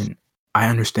 Yes. And I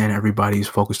understand everybody's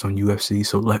focused on UFC,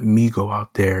 so let me go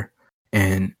out there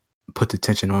and put the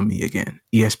attention on me again.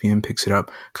 ESPN picks it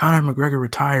up. Conor McGregor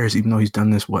retires, even though he's done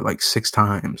this 6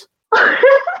 times.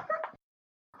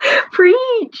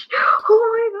 Preach! Oh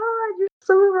my God, you're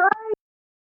so right.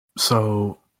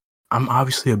 So I'm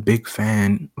obviously a big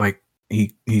fan. Like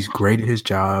he's great at his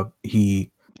job. He's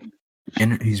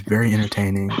very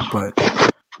entertaining, but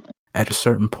at a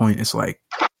certain point, it's like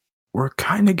we're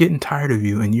kind of getting tired of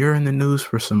you, and you're in the news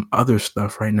for some other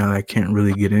stuff right now that I can't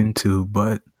really get into,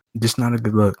 but just not a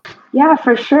good look. Yeah,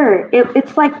 for sure.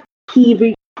 It's like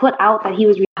he put out that he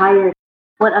was retired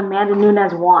when Amanda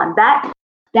Nunes won.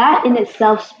 That in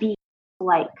itself speaks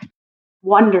like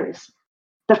wonders.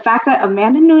 The fact that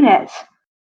Amanda Nunes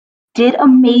did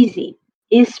amazing,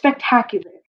 is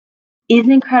spectacular, is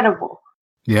incredible.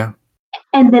 Yeah.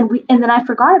 And then I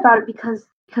forgot about it because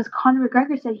Conor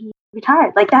McGregor said he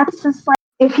retired. Like, that's just like,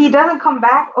 if he doesn't come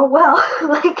back, oh well.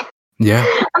 Like, yeah.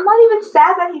 I'm not even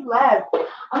sad that he left.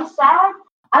 I'm sad.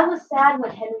 I was sad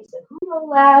when Henry Cejudo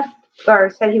left or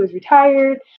said he was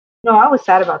retired. No, I was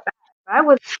sad about that. I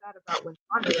was sad about when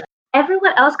Conor left.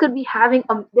 Everyone else could be having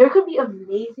there could be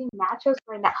amazing matchups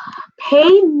right now.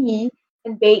 Pay me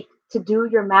and Bate to do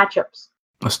your matchups.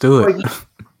 Let's do it.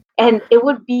 And it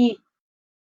would be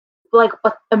like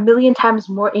a million times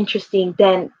more interesting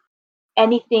than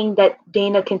anything that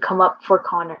Dana can come up for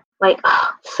Conor. Like,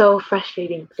 so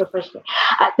frustrating.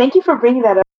 Thank you for bringing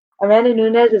that up. Amanda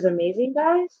Nunes is amazing,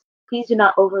 guys. Please do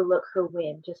not overlook her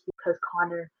win just because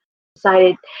Conor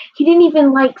decided. He didn't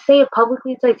even say it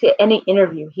publicly. It's like any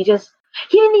interview. He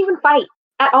didn't even fight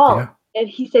at all. Yeah. And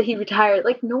he said he retired.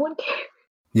 Like, no one cared.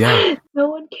 Yeah. No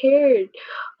one cared.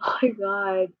 Oh my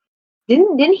God.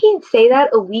 Didn't he say that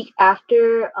a week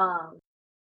after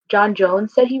John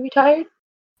Jones said he retired?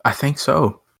 I think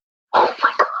so. Oh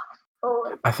my God.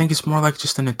 Oh. I think it's more like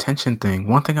just an attention thing.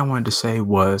 One thing I wanted to say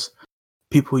was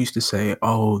people used to say,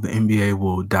 oh, the NBA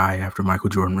will die after Michael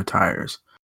Jordan retires.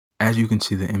 As you can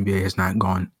see, the NBA has not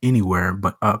gone anywhere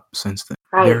but up since then.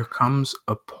 Right. There comes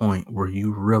a point where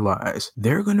you realize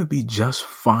they're going to be just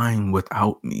fine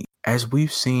without me. As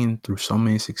we've seen through so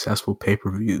many successful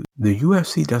pay-per-views, the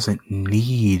UFC doesn't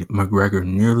need McGregor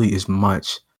nearly as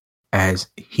much as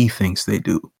he thinks they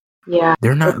do. Yeah.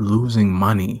 They're not losing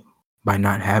money by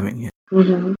not having him.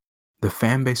 Mm-hmm. The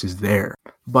fan base is there.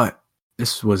 But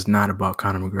this was not about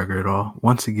Conor McGregor at all.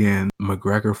 Once again,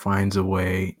 McGregor finds a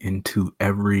way into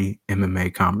every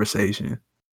MMA conversation.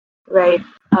 Right.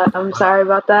 I'm sorry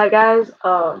about that, guys.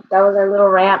 That was our little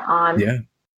rant on. Yeah.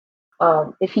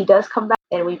 If he does come back,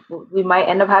 and we might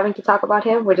end up having to talk about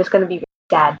him, we're just going to be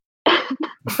sad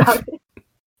about it.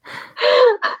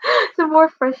 So more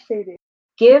frustrated.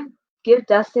 Give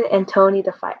Dustin and Tony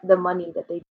the money that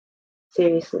they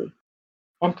seriously,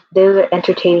 and those are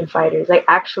entertaining fighters, like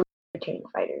actually entertaining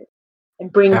fighters,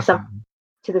 and bring some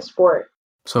to the sport.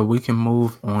 So we can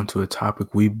move on to a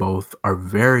topic we both are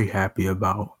very happy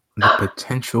about: the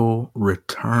potential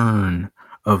return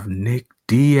of Nick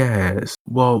Diaz.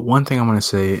 Well, one thing I want to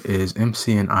say is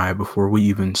MC and I, before we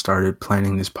even started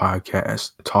planning this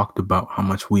podcast, talked about how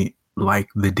much we like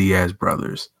the Diaz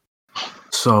brothers.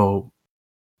 So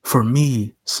for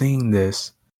me, seeing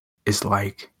this is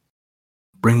like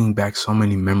bringing back so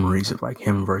many memories of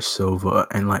him versus Silva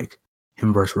and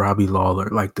him versus Robbie Lawler,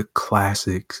 the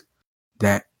classics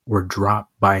that were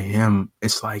dropped by him.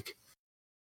 It's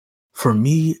for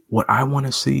me, what I want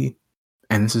to see,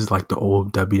 and this is the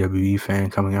old WWE fan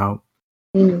coming out,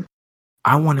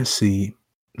 I want to see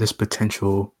this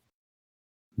potential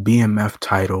BMF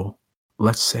title.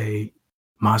 Let's say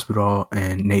Masvidal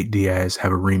and Nate Diaz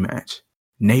have a rematch.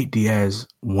 Nate Diaz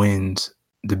wins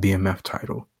the BMF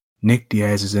title. Nick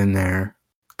Diaz is in there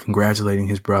congratulating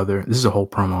his brother. This is a whole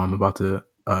promo I'm about to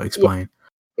explain.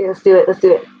 Yeah, let's do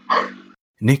it.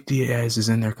 Nick Diaz is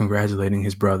in there congratulating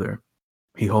his brother.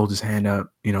 He holds his hand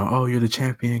up, oh, you're the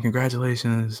champion,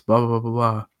 congratulations, blah, blah, blah, blah,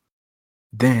 blah.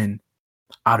 Then,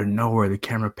 out of nowhere, the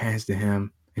camera pans to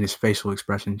him and his facial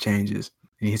expression changes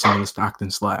and he hits him with a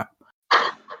Stockton slap.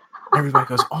 Everybody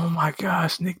goes, oh my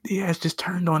gosh, Nick Diaz just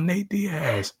turned on Nate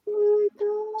Diaz.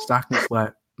 Stockton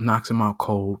slap, knocks him out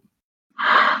cold.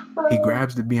 He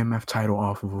grabs the BMF title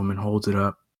off of him and holds it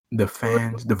up. The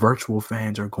virtual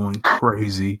fans are going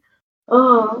crazy.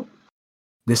 Oh.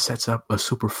 This sets up a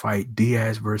super fight,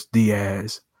 Diaz versus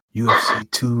Diaz, UFC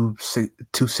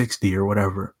 260 or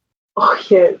whatever. Oh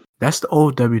yeah. That's the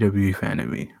old WWE fan in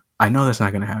me. I know that's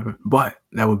not gonna happen, but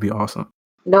that would be awesome.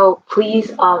 No,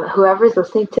 please, whoever's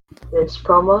listening to this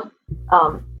promo,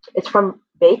 it's from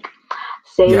Bake.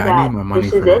 Say Yeah, I need that my money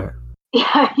this is for it. that.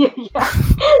 Yeah.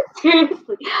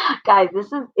 Seriously, guys,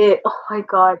 this is it. Oh my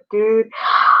god, dude.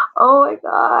 Oh my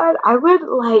god. I would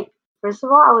like. First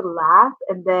of all, I would laugh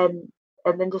and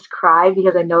then just cry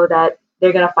because I know that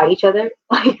they're gonna fight each other.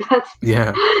 Like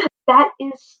Yeah. that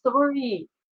is story.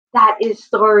 That is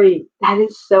story. That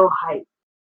is so hype.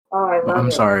 Oh, I Well, love I'm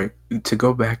it. sorry. To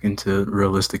go back into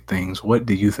realistic things, what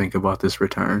do you think about this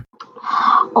return?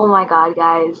 Oh my god,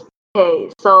 guys.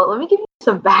 Okay, so let me give you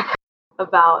some background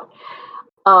about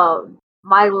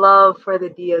my love for the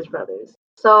Diaz brothers.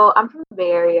 So I'm from the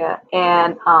Bay Area,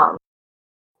 and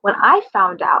when I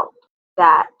found out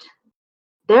that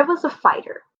there was a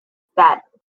fighter that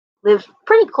lives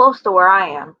pretty close to where I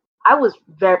am, I was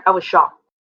shocked.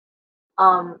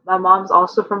 My mom's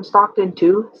also from Stockton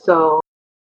too, so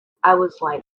I was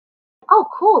like, oh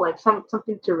cool, like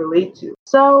something to relate to.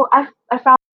 So I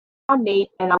found Nate,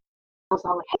 and I was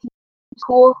all like, hey, he's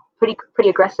cool, pretty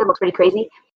aggressive, looks pretty crazy.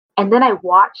 And then I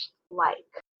watched like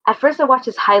at first I watched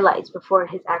his highlights before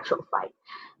his actual fight,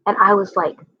 and I was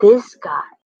like, this guy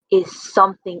is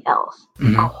something else, a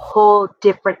Mm-hmm. whole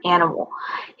different animal.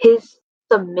 His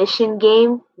submission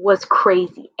game was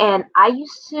crazy, and I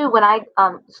used to when I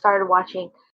started watching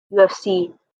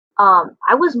UFC,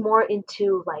 I was more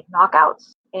into like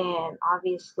knockouts and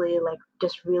obviously like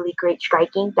just really great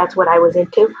striking. That's what I was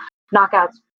into,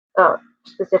 knockouts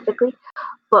specifically.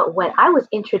 But when I was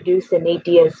introduced to Nate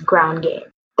Diaz's ground game,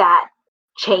 that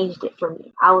changed it for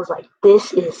me. I was like,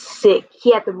 this is sick.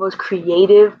 He had the most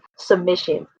creative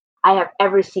submission I have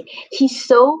ever seen. He's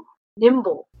so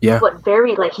nimble, Yeah. but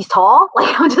very like he's tall.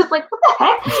 Like I'm just like, what the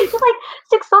heck? You're like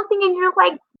 6 something and you're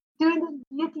like doing this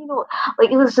guillotine.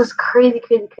 Like it was just crazy.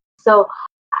 So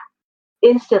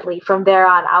instantly from there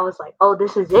on, I was like, oh,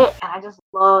 this is it. And I just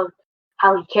loved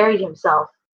how he carried himself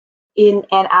in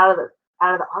and out of the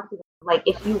octagon. Like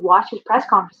if you watch his press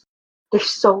conferences, they're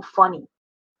so funny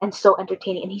and so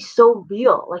entertaining, and he's so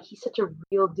real. Like he's such a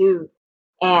real dude,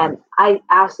 and I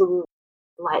absolutely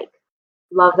like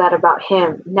love that about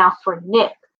him. Now for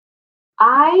Nick,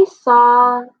 I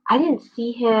didn't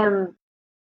see him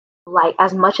like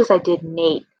as much as I did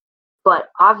Nate, but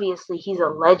obviously he's a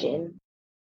legend.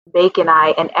 Bake and I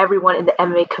and everyone in the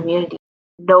MMA community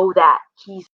know that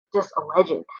he's just a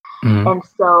legend. Mm-hmm. And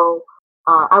so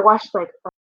I watched like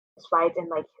his fights, and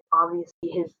like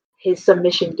obviously his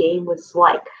submission game was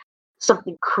like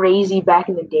something crazy back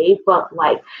in the day. But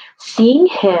like seeing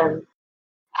him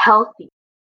healthy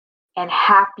and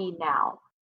happy now,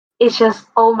 it's just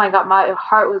oh my god, my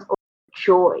heart was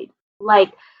overjoyed.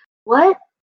 Like what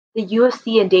the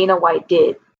UFC and Dana White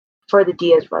did for the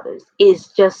Diaz brothers is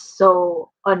just so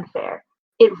unfair.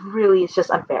 It really is just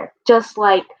unfair. Just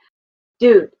like,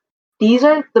 dude, these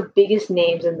are the biggest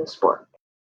names in the sport.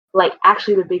 Like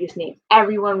actually the biggest names.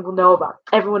 Everyone will know about.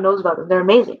 Everyone knows about them. They're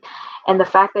amazing. And the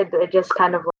fact that they're just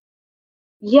kind of like,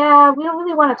 yeah, we don't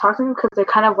really want to talk to them because they're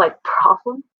kind of like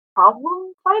problem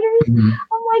fighters. Mm-hmm.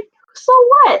 I'm like, so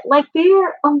what? Like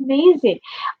they're amazing.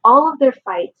 All of their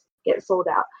fights get sold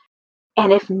out.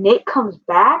 And if Nick comes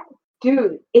back,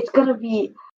 dude, it's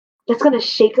gonna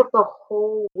shake up the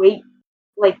whole weight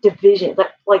like division.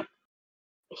 Like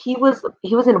he was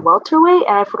in welterweight,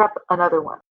 and I forgot the other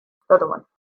one.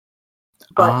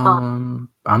 But I'm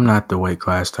not the weight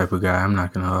class type of guy. I'm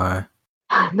not gonna lie.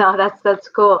 no, that's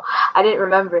cool. I didn't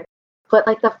remember, but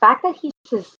like the fact that he's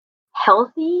just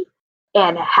healthy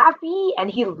and happy, and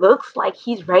he looks like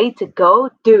he's ready to go,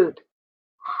 dude.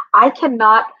 I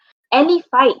cannot any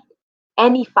fight.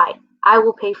 I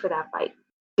will pay for that fight.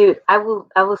 Dude, I will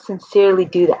sincerely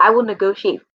do that. I will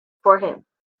negotiate for him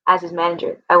as his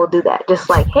manager. I will do that. Just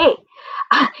like, hey,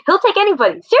 he'll take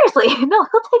anybody. Seriously. No,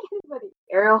 he'll take anybody.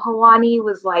 Ariel Hawani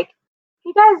was like,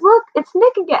 hey guys, look, it's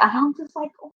Nick again. And I'm just like,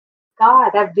 oh my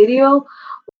god, that video,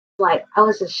 like, I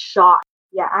was just shocked.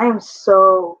 Yeah, I am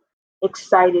so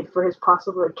excited for his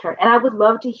possible return. And I would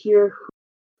love to hear who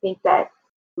think that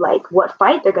like what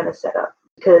fight they're gonna set up.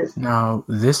 Because Now,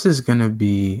 this is gonna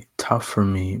be tough for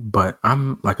me, but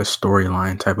I'm like a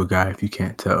storyline type of guy, if you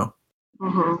can't tell.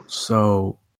 mm-hmm.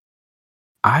 So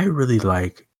I really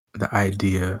like the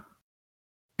idea,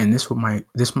 and this one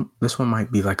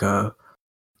might be like a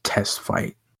test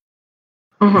fight.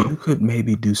 Mm-hmm. You could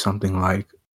maybe do something like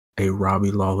a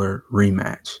Robbie Lawler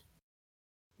rematch,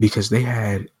 because they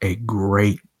had a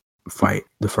great fight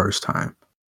the first time.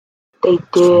 They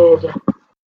did.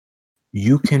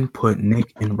 You can put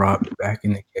Nick and Robbie back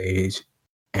in the cage,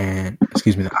 and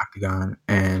the octagon,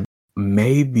 and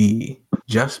maybe,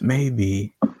 just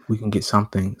maybe, we can get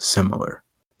something similar.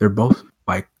 They're both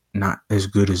like not as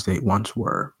good as they once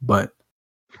were, but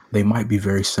they might be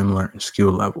very similar in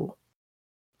skill level.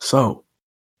 So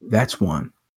that's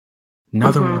one.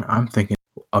 Another one I'm thinking,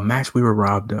 a match we were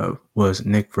robbed of was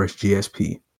Nick versus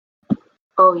GSP.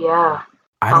 Oh yeah.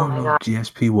 I don't know if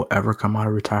GSP will ever come out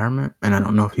of retirement, and I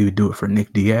don't know if he would do it for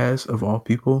Nick Diaz of all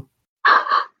people.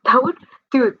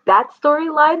 That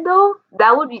storyline though,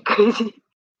 that would be crazy.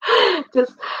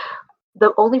 Just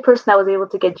the only person that was able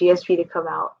to get GSP to come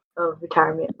out of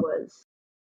retirement was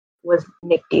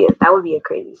Nick Diaz. That would be a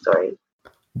crazy story.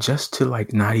 Just to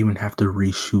like not even have to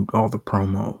reshoot all the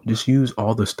promo, just use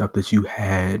all the stuff that you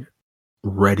had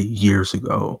ready years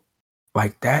ago.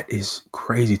 Like, that is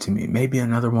crazy to me. Maybe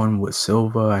another one with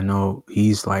Silva. I know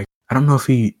he's like, I don't know if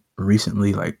he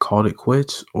recently like called it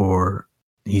quits or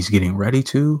he's getting ready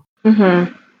to.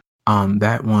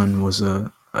 That one was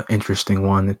a interesting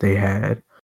one that they had.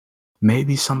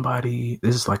 Maybe somebody,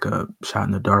 this is like a shot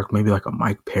in the dark, maybe like a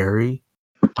Mike Perry.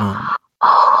 Oh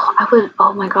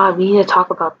my God, we need to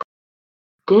talk about that.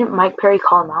 Didn't Mike Perry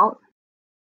call him out?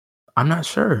 I'm not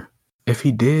sure. If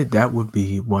he did, that would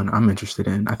be one I'm interested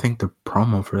in. I think the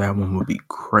promo for that one would be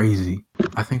crazy.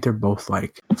 I think they're both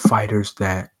like fighters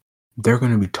that they're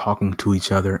going to be talking to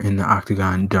each other in the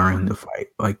octagon during the fight.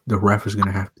 Like, the ref is going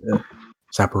to have to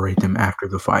separate them after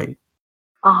the fight.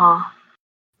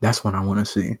 That's what I want to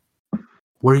see.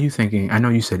 What are you thinking? I know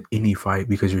you said any fight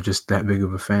because you're just that big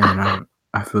of a fan.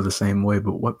 I feel the same way,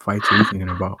 but what fights are you thinking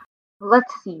about?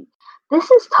 Let's see.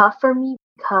 This is tough for me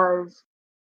because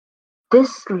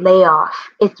this layoff,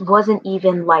 it wasn't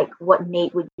even like what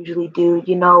Nate would usually do,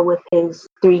 with his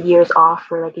 3 years off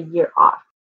or like a year off.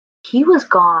 He was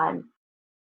gone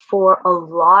for a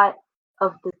lot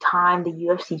of the time the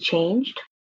UFC changed,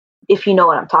 if you know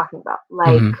what I'm talking about.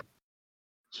 Like,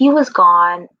 he was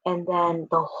gone, and then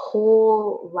the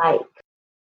whole, like,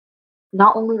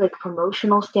 not only like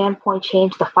promotional standpoint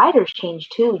changed, the fighters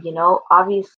changed too,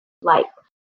 obviously, like,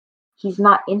 he's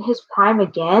not in his prime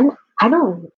again.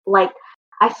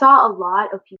 I saw a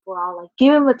lot of people all like,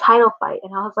 give him a title fight,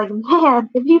 and I was like, man,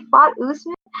 if he fought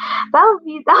Usman, that would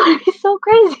be so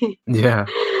crazy. Yeah,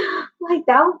 like,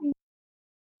 that would be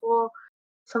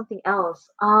something else.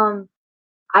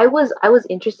 I was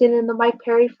interested in the Mike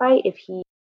Perry fight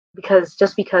because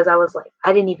I was like,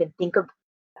 I didn't even think of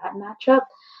that matchup,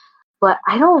 but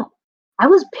I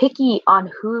was picky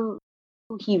on who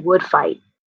he would fight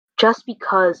just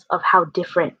because of how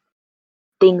different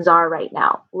things are right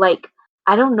now. Like,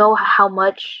 I don't know how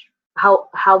many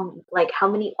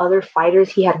other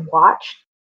fighters he had watched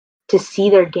to see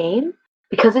their game,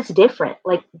 because it's different.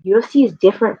 Like, UFC is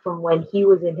different from when he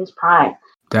was in his prime.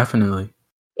 Definitely.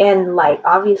 And like,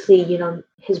 obviously,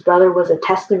 his brother was a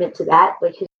testament to that.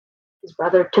 Like, his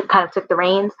brother took the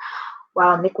reins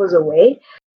while Nick was away.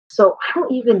 So I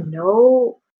don't even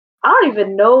know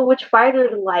which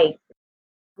fighter like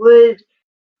would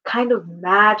kind of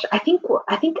match. I think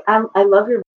I love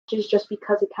your matches just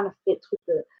because it kind of fits with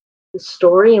the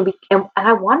story, and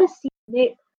I want to see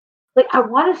Nick. Like, I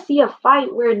want to see a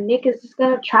fight where Nick is just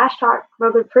gonna trash talk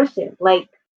another person, like,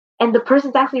 and the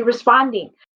person's actually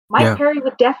responding. Mike Perry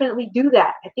would definitely do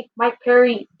that. I think Mike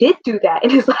Perry did do that in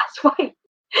his last fight.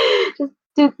 Just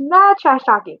did mad trash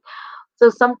talking. So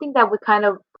something that would kind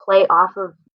of play off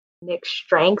of Nick's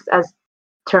strengths as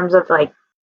terms of like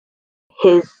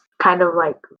his kind of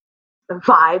like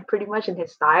vibe, pretty much, in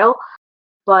his style.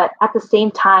 But at the same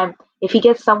time, if he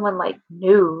gets someone like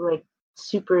new, like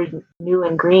super new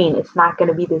and green, it's not going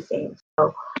to be the same.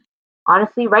 So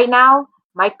honestly, right now,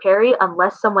 Mike Perry,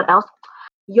 unless someone else.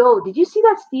 Yo, did you see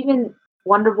that Stephen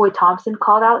Wonderboy Thompson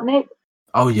called out Nick?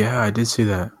 Oh yeah, I did see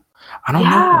that. I don't know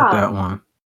about that one.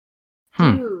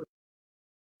 Dude,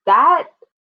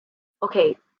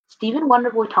 okay, Stephen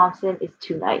Wonderboy Thompson is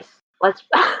too nice.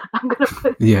 I'm gonna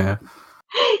put. Yeah.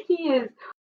 He is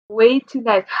way too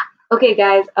nice. Okay,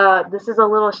 guys, this is a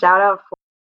little shout out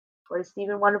for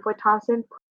Stephen Wonderboy Thompson.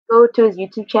 Go to his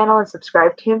YouTube channel and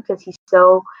subscribe to him because he's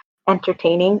so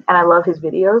entertaining and I love his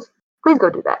videos. Please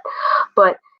go do that.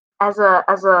 But as a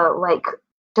like,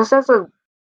 just as a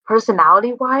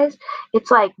personality wise,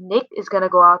 it's like Nick is gonna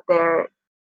go out there,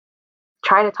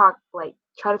 try to talk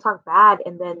bad,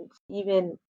 and then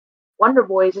Stephen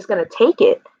Wonderboy is just gonna take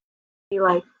it, be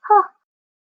like, huh,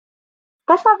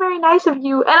 that's not very nice of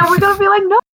you, and we're gonna be like,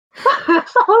 no.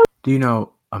 Do you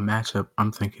know a matchup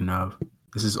I'm thinking of?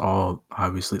 This is all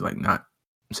obviously like not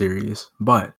serious,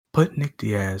 but put Nick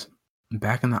Diaz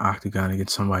back in the octagon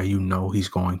against somebody he's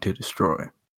going to destroy.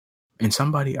 And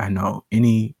somebody I know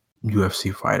any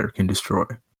UFC fighter can destroy.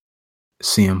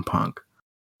 CM Punk.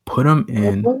 Put him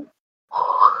in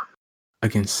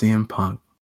against CM Punk.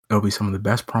 It'll be some of the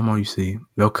best promo you see.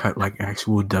 They'll cut like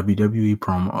actual WWE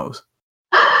promos.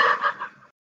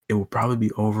 It will probably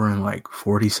be over in like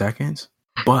 40 seconds,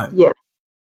 but people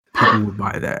will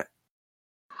buy that.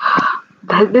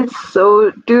 That is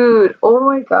so, dude. Oh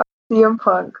my god, CM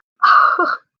Punk.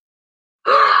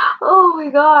 Oh my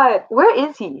god, where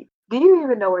is he? Do you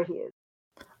even know where he is?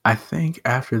 I think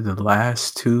after the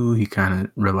last two, he kind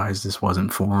of realized this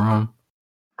wasn't for him.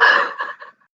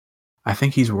 I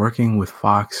think he's working with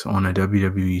Fox on a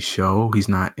WWE show. He's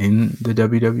not in the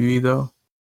WWE though.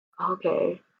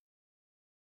 Okay.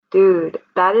 Dude,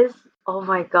 that is, oh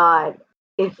my god.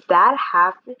 If that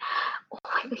happened, oh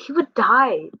my god, he would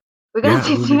die. We're gonna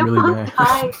see CM really Punk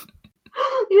die.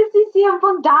 We're gonna see CM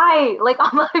Punk die, like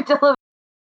on live television.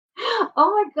 Oh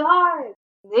my god.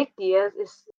 Nick Diaz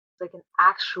is like an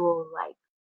actual like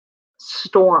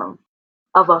storm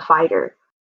of a fighter.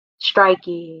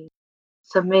 Striking,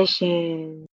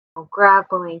 submission,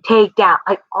 grappling, takedown,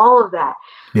 like all of that.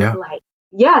 Yeah. Like,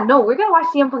 yeah, no, we're gonna watch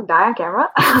CM Punk die on camera.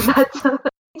 That's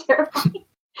terrifying.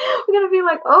 We're gonna be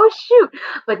like, oh shoot.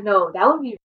 But no, that would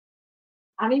be,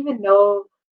 I don't even know,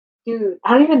 dude.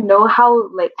 I don't even know how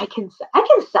like I can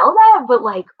sell that, but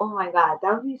like, oh my god,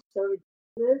 that would be so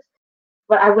ridiculous.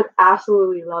 But I would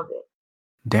absolutely love it.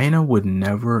 Dana would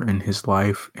never in his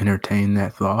life entertain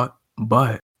that thought,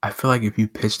 but I feel like if you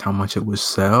pitched how much it would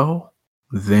sell,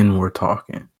 then we're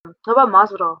talking. What about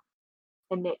Masvidal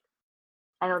and Nick?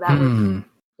 I know that was,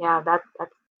 yeah, that's a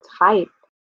fight.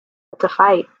 It's a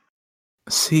fight.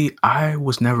 See, I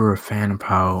was never a fan of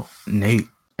how Nate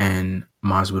and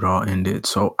Masvidal ended,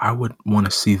 so I would want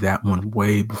to see that one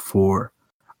way before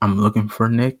I'm looking for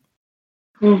Nick.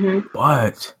 Mm-hmm.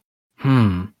 But,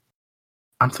 I'm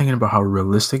thinking about how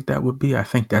realistic that would be. I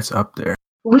think that's up there.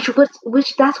 Which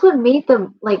that's what made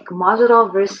them like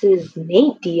Masvidal versus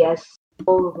Nate Diaz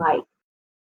so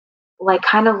like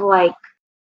kind of like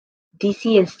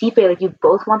DC and Stipe, like you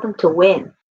both want them to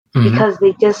win because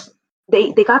they just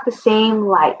they got the same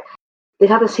vibe,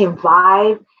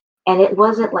 and it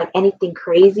wasn't like anything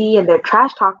crazy, and their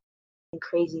trash talk wasn't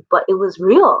crazy, but it was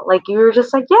real. Like you were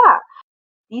just like, yeah,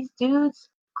 these dudes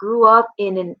grew up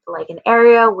in an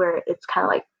area where it's kind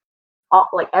of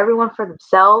like everyone for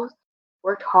themselves,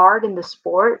 worked hard in the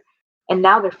sport, and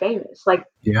now they're famous. Like,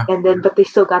 yeah, and then but they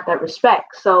still got that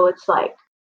respect. So it's like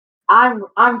I'm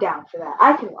down for that.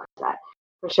 I can watch that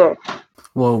for sure.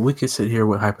 Well, we could sit here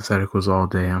with hypotheticals all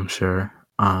day, I'm sure.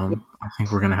 I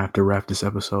think we're gonna have to wrap this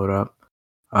episode up.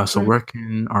 So where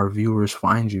can our viewers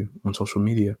find you on social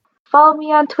media? Follow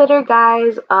me on Twitter,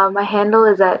 guys. My handle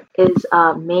is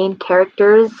main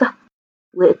characters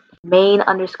with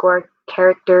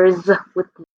main_characters with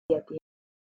the at the end.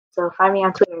 So find me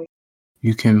on Twitter.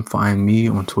 You can find me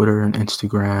on Twitter and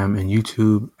Instagram and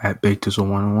YouTube at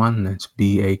Bakedizle101. That's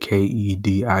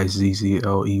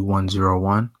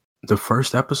BAKEDIZZLE101. The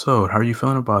first episode, how are you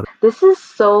feeling about it? This is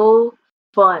so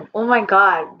fun. Oh my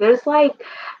god. There's so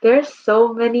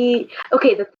many.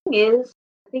 Okay, the thing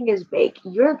is, Bake,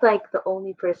 you're like the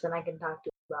only person I can talk to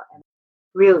about MMA.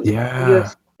 Really. Yeah.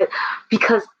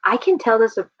 Because I can talk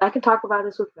about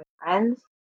this with my friends,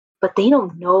 but they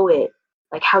don't know it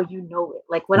like how you know it.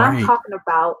 Like when I'm talking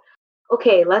about,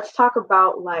 okay, let's talk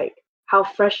about like how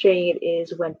frustrating it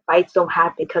is when fights don't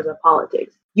happen because of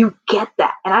politics. You get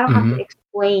that. And I don't have to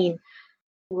explain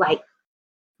like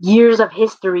years of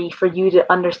history for you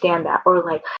to understand that, or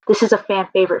like this is a fan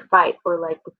favorite fight, or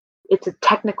like it's a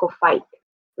technical fight,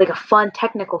 like a fun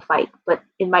technical fight, but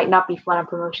it might not be fun on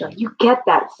promotion. Like, you get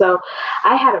that. So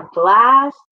I had a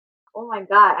blast. Oh my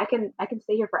god, I can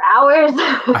stay here for hours.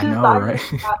 I know, right?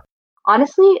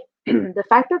 Honestly, the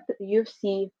fact that the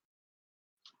UFC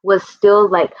was still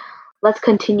like, let's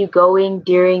continue going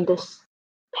during this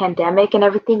pandemic and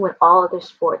everything when all other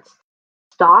sports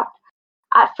stopped.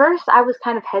 At first, I was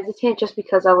kind of hesitant just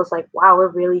because I was like, wow, we're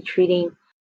really treating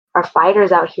our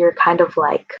fighters out here kind of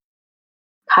like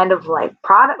product,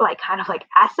 like kind of like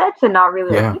assets and not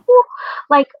really like people.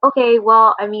 Like, okay,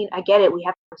 well, I mean, I get it. We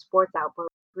have to have sports out, but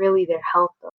really their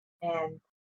health though. And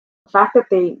the fact that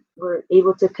they were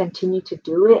able to continue to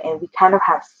do it, and we kind of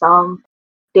have some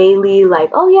daily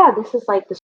like, oh yeah, this is like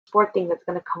the sport thing that's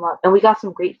going to come up. And we got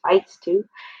some great fights too.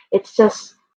 It's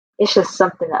just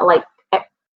something that like,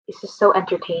 it's just so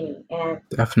entertaining. And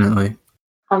definitely.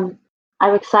 I'm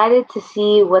excited to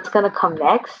see what's going to come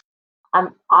next.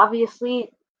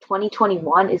 Obviously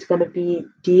 2021 is going to be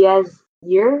Diaz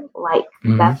year. Like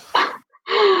that's,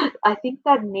 I think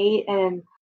that Nate and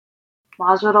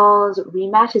Masvidal's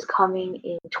rematch is coming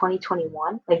in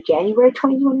 2021, like January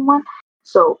 2021.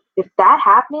 So if that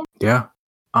happens,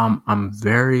 I'm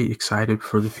very excited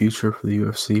for the future for the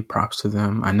UFC. Props to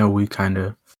them. I know we kind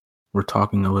of were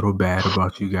talking a little bad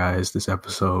about you guys this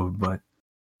episode, but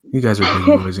you guys are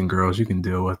big boys and girls. You can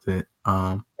deal with it.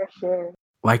 For sure.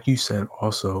 Like you said,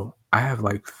 also, I have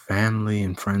like family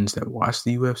and friends that watch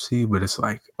the UFC, but it's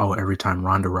like, oh, every time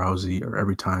Ronda Rousey or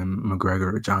every time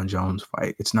McGregor or John Jones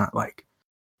fight, it's not like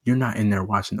you're not in there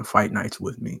watching the fight nights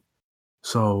with me.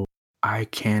 So I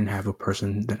can have a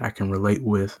person that I can relate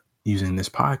with using this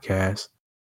podcast.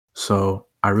 So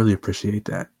I really appreciate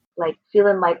that. Like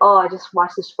feeling like, oh, I just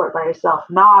watched the sport by yourself.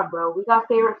 Nah, bro, we got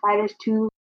favorite fighters too.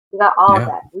 We got all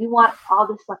that. We want all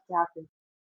this stuff to happen.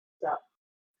 So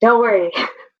don't worry.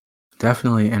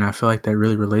 Definitely. And I feel like that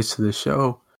really relates to the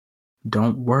show.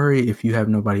 Don't worry if you have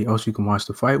nobody else you can watch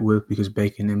the fight with, because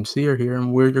Bacon and MC are here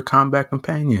and we're your combat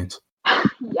companions.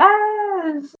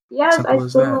 Yes. Simple I as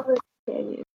still that. love the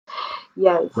companions.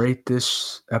 Yes. Rate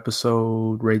this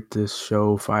episode, rate this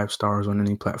show 5 stars on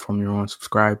any platform you're on.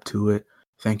 Subscribe to it.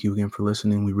 Thank you again for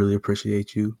listening. We really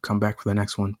appreciate you. Come back for the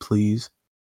next one, please.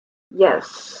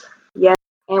 Yes.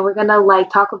 And we're gonna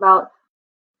talk about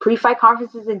pre-fight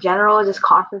conferences in general, just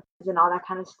conferences and all that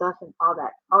kind of stuff and all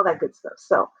that good stuff.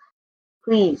 So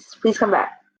please come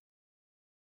back.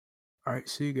 All right,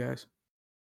 see you guys.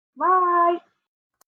 Bye.